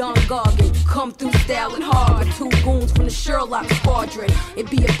 The Don Gargan, come through styling hard. Two goons from the Sherlock squadron. It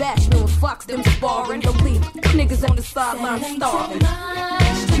be a bachelor with Fox them sparring. The lead, niggas on the sideline starving.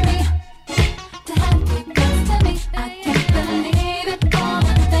 to have you close to me. I can't believe it, all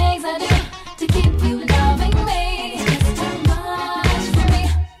the things I do to keep you loving me. It's too much for me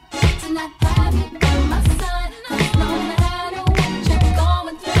to not have you on my side. 'Cause no matter what you're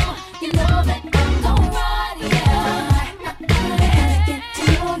going through, you know that I'm gon' ride, yeah. I gotta get to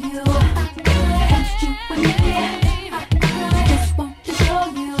know you, want you with me. I just want to show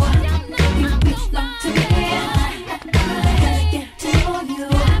you, you belong to me. I gotta get to know you,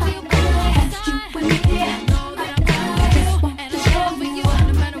 want you with me. I just want to show you,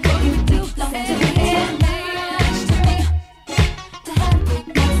 you belong to me. To have you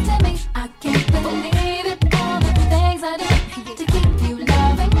next to me, I can't believe it, all the things I do to keep you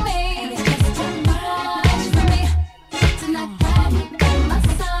loving me. It's just too much for me to not have you on my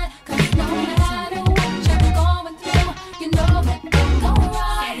side. 'Cause no matter what you're going through, you know that I'm gon'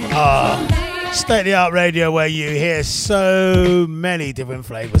 ride. State of the art radio where you hear so many different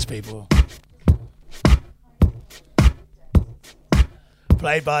flavors, people.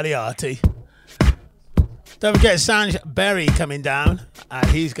 Played by the Artie. Don't forget Sanj Berry coming down, and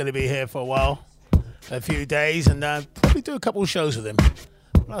he's going to be here for a while, a few days, and probably do a couple of shows with him.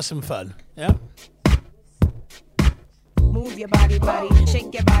 We'll have some fun, yeah? Move your body,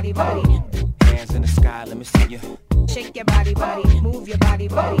 shake your body. Hands in the sky, let me see you. Shake your body, move your body.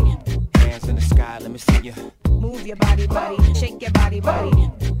 Hands in the sky, let me see you. Move your body, shake your body.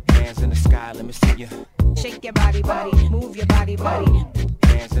 Hands in the sky, let me see you. Shake your body, move your body.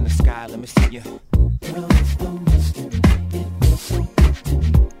 Hands in the sky, let me see you.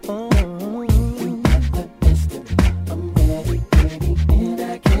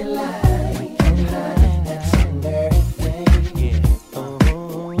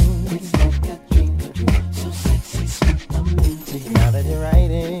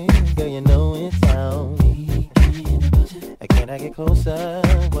 I get closer,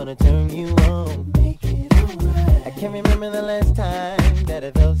 wanna turn you on. I can't remember the last time that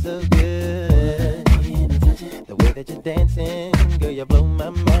it felt so good. The way that you're dancing, girl, you blow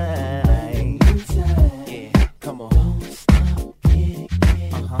my mind. Yeah, come on.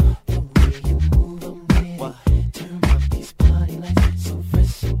 What? Turn off these party lights, so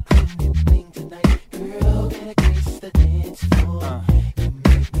fresh, so clean, you bling tonight. Girl, gotta grace the dance floor. You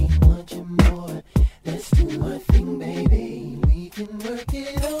make me want you more. Let's do our thing, baby. We can work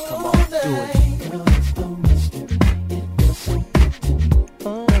it all Come on, night. do it. Girl, it's no mystery. It feels so good to me.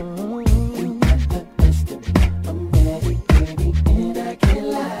 You got the best of me. I'm ready, baby, and I can't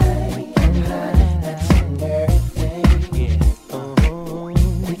lie. That's everything.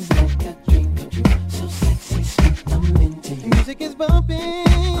 It's like a dream come true. So sexy, sweet, I'm into you. Music is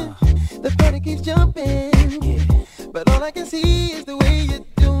bumping, the party keeps jumping. But all I can see is the way you're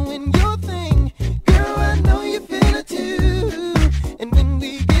doing your thing. Girl, I know you feel it too. And when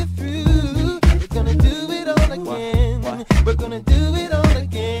we get through, we're gonna do it all again. We're gonna do it all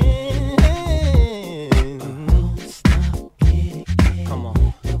again. Don't stop, get it. Come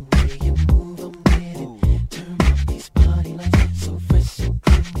on. The way you move, I'm with it. Turn off these party lights, so fresh, so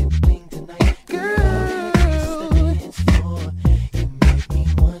clean, you bling tonight. Girl, dance floor. You make me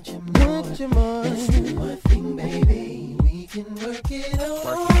want you more. Let's do our thing, baby. We can work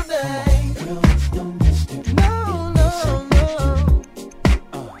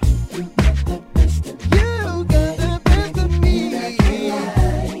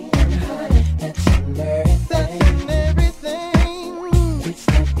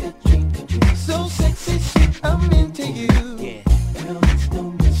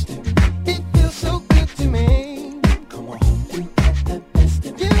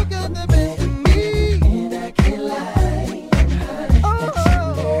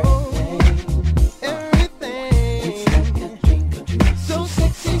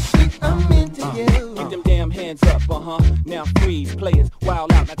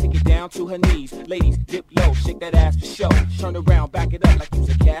out, now take it down to her knees. Ladies, dip low, shake that ass for show. Turn around, back it up like you's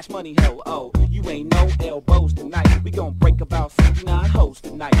a cash money hoe. Oh, you ain't no elbows tonight. We gon' break about 69 hoes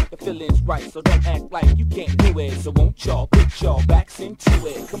tonight. The feeling's right, so don't act like you can't do it. So won't y'all put y'all backs into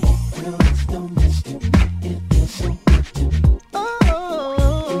it? Come on. Well, it's no mystery. It feels so good to me.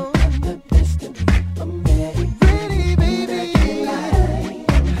 Oh, you got the best of me. I'm ready, pretty baby.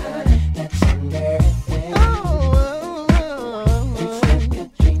 That's under everything. It's like a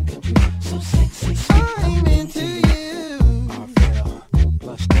dream come true. So sexy, sweet. I'm into you. Arvell,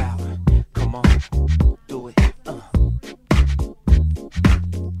 plushed out. Come on, do it.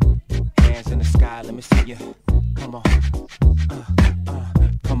 Hands in the sky, let me see you. Come on.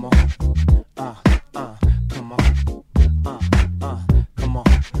 Come on. Come on. Come on.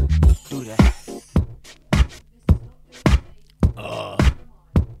 Do that.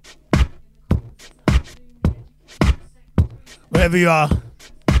 Wherever you are,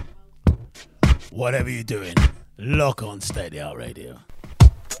 whatever you're doing, lock on State the Art Radio.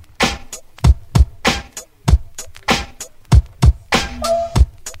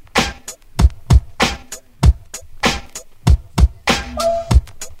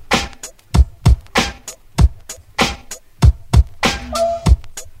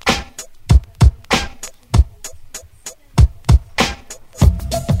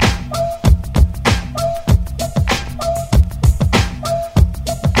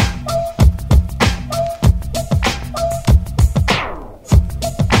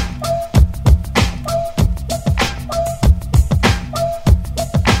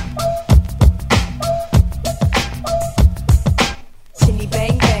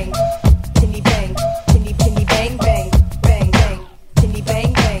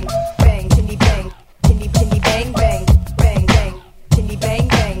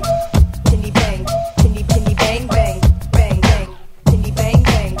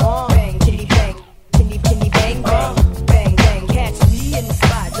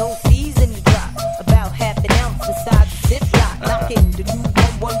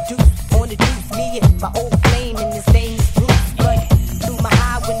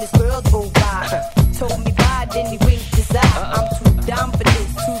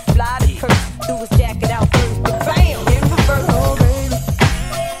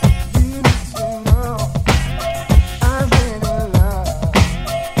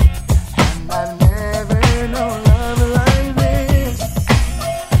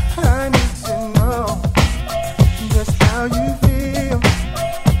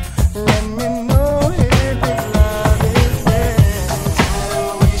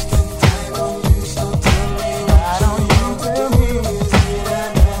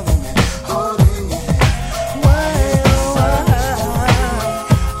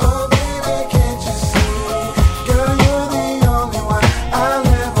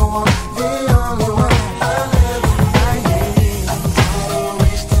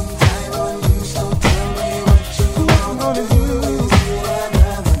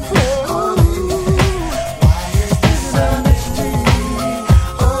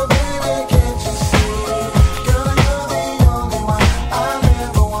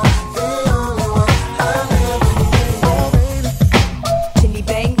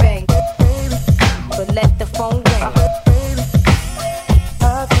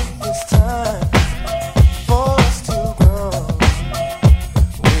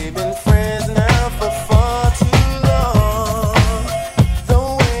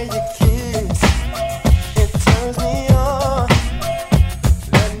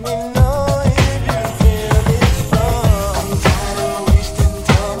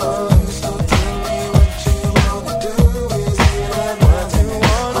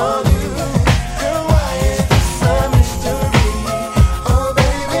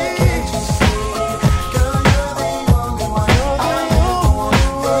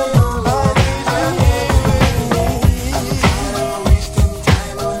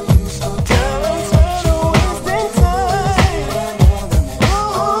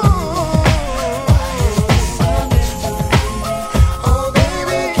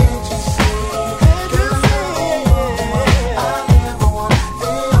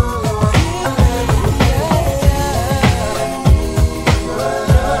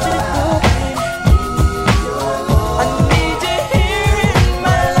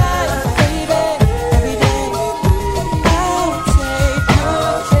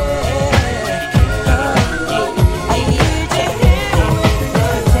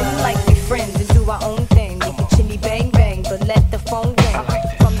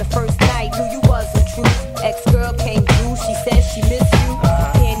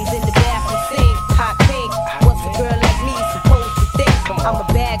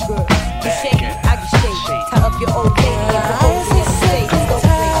 bad girls. You shake, I get shake. Tie up your old lady and propose to the state. Go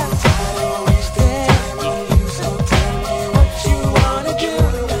crazy.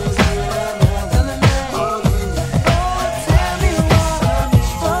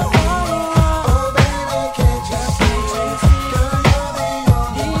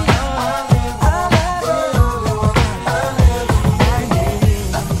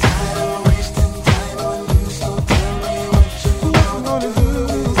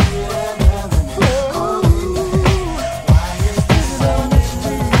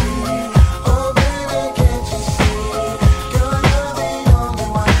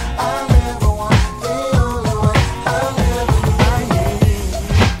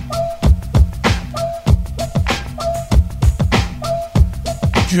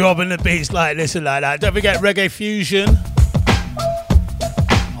 Dropping the beats like this and like that. Don't forget Reggae Fusion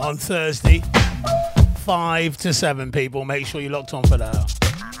on Thursday, 5 to 7 people. Make sure you're locked on for that.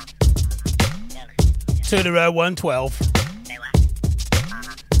 To the road 112.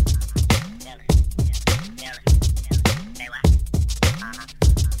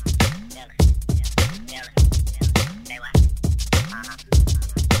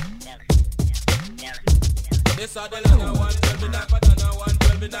 This are the long one, tell me that banana one,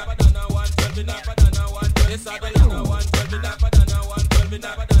 tell me that banana one, tell me that banana one. This are the long one, tell me that banana one, tell me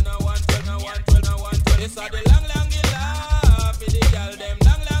that banana one, tell me one, tell me one. This are the long gila, for the girl them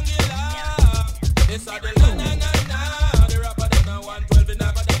long gila. This are the long the rapper them one, 12 in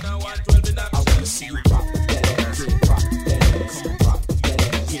a banana one, 12 in a. I wanna see you rock that ass, rock that ass, rock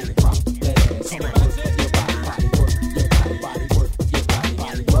that ass, rock that ass. Come on, your body work, your body work, your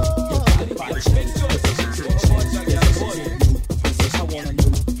body work, your body work.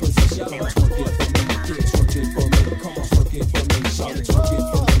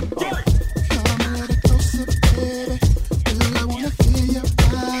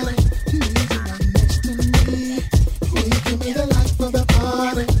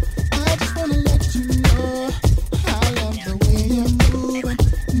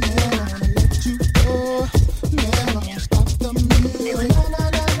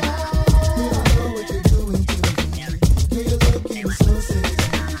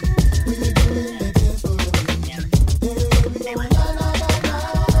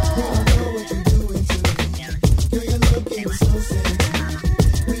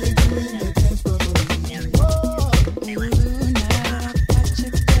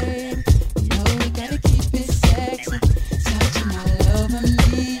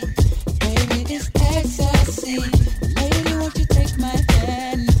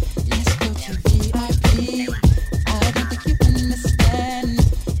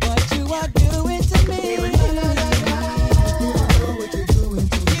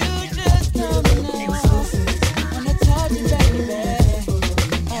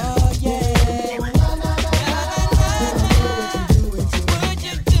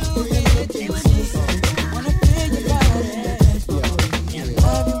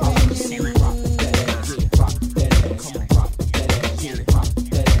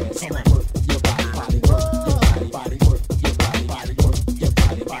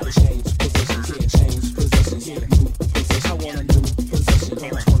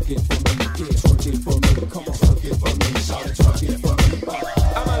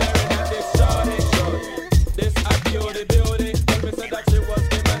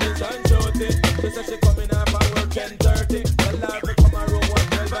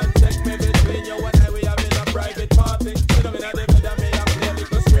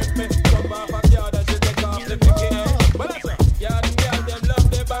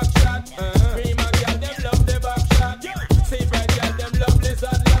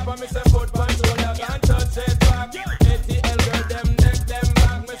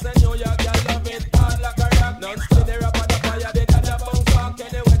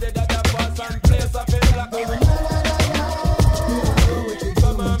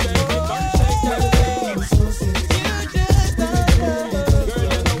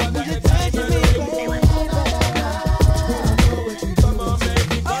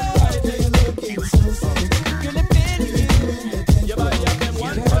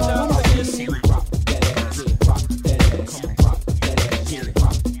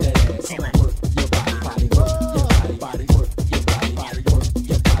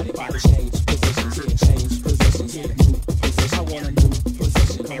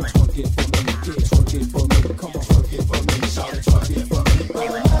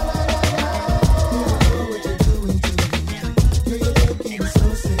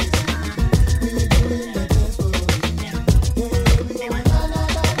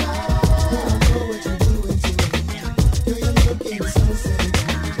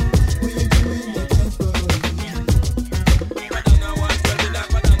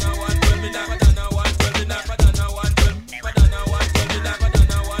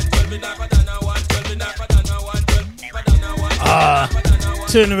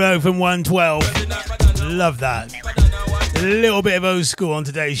 Two in a row from 112. Love that. A little bit of old school on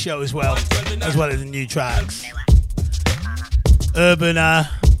today's show as well as the new tracks. Urban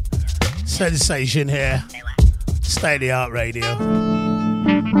sensation here. State of the art radio.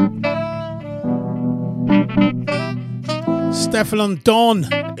 Stefflon Don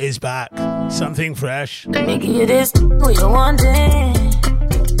is back. Something fresh. Let me give you this what you're wanting.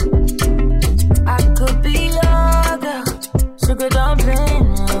 I could be your girl, sugar dumpling.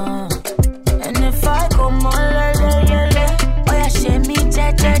 And if I go more, oh yeah, shake me,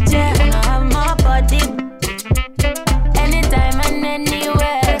 cha cha cha. And I have my body. Anytime and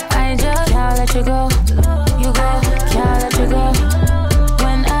anywhere, I just can't let you go. You go, can't let you go.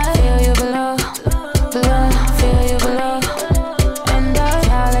 When I feel you below, feel you below. And I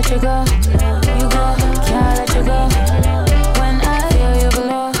can't let you go. You go, can't let you go. When I feel you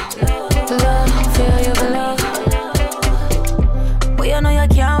below, feel you below. But you know you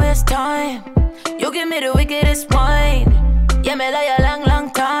can't waste time. You give me the wickedest wine. Yeah, me like a long,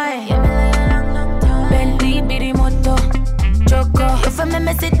 long time. Bentley, bidi moto, choco. You for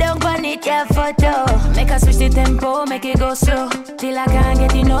me sit down on it, yeah, photo. Make us switch the tempo, make it go slow. Till I can't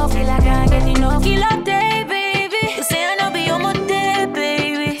get enough, till I can't get enough. Kill up day, baby. You say I know be on my day,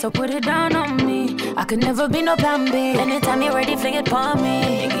 baby. So put it down on me. I could never be no plan B. Anytime you're ready, fling it upon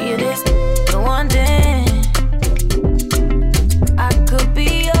me. Give you this, the one thing. I could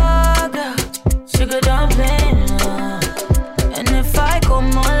be your girl, sugar dumpling. And if I go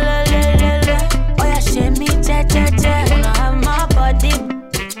more, oh yeah, shake me, cha cha cha. When I have my body,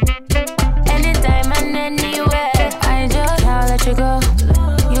 anytime and anywhere, I just can't let you go.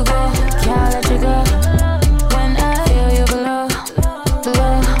 You go, can't let you go. When I feel you below,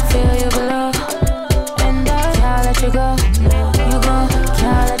 feel you below. And I can't let you go. You go,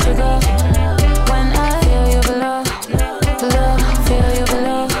 can't let you go. When I feel you below, feel you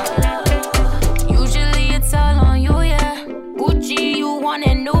below. Usually it's all on you, yeah. Gucci, you want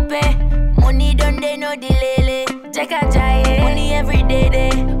a new pay. Money done, they no delay. Check a giant. Money every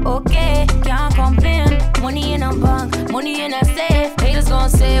day. Okay, can't complain. Money in a bank, money in a safe. Haters gon'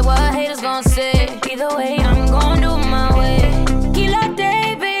 say what haters gon' say. Either way, I'm gon' do my way. Killer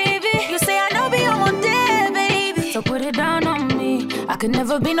day, baby. You say I know be on my day, baby. So put it down on me. I could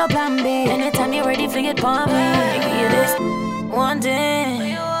never be no plan B. Anytime you're ready, fling it upon me. Give you this one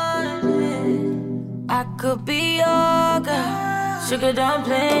thing. I could be your girl, sugar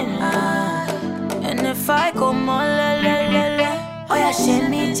dumpling. And if I go more, oh yeah, shake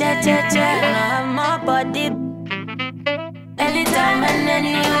me, cha cha cha. When I have my body, anytime and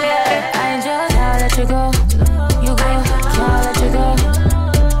anywhere, I just can't let you go. You go, can't let you go.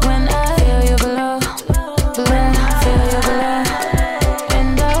 When I feel you below, feel you below.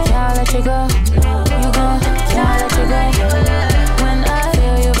 And I can't let you go. You go, can't let you go. When I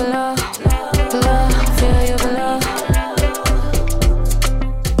feel you below, feel you below.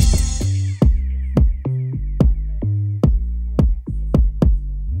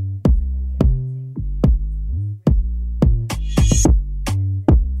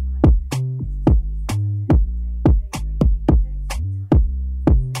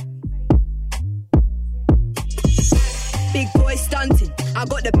 Big boy stunting, I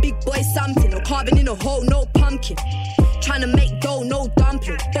got the big boy something. No carving in a hole, no pumpkin. Tryna make dough, no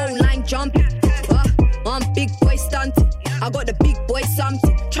dumpling. Phone line jumping. I'm big boy stunting. I got the big boy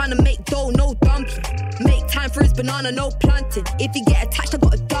something. Tryna make dough, no dumpling. Make time for his banana, no planting. If you get attached, I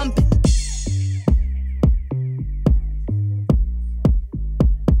got a dumping.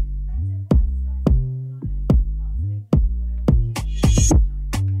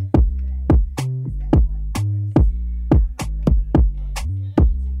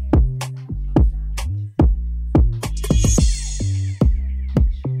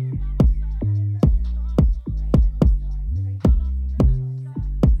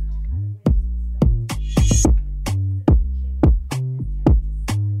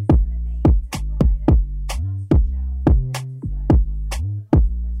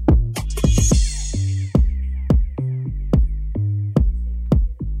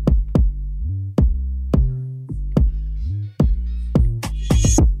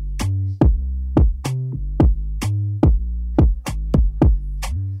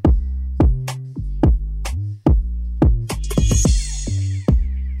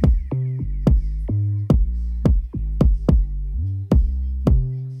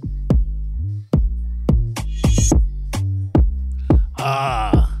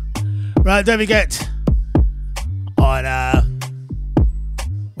 Right, don't forget, on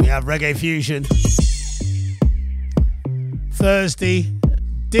we have Reggae Fusion. Thursday,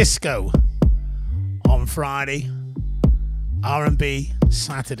 disco. On Friday, R&B,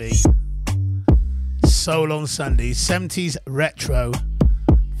 Saturday. Soul on Sunday. 70s retro,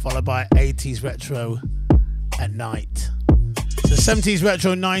 followed by 80s retro at night. So 70s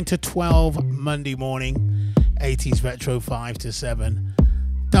retro 9 to 12 Monday morning. 80s retro 5 to 7.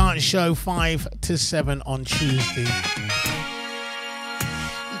 Dance show 5 to 7 on Tuesday.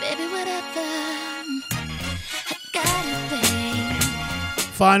 Baby, whatever, I got a thing.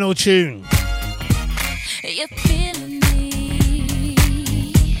 Final tune. You're feeling me,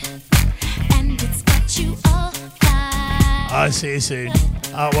 and it's got you all fine. I'll see you soon.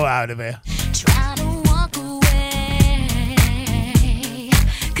 Oh, we're out of here.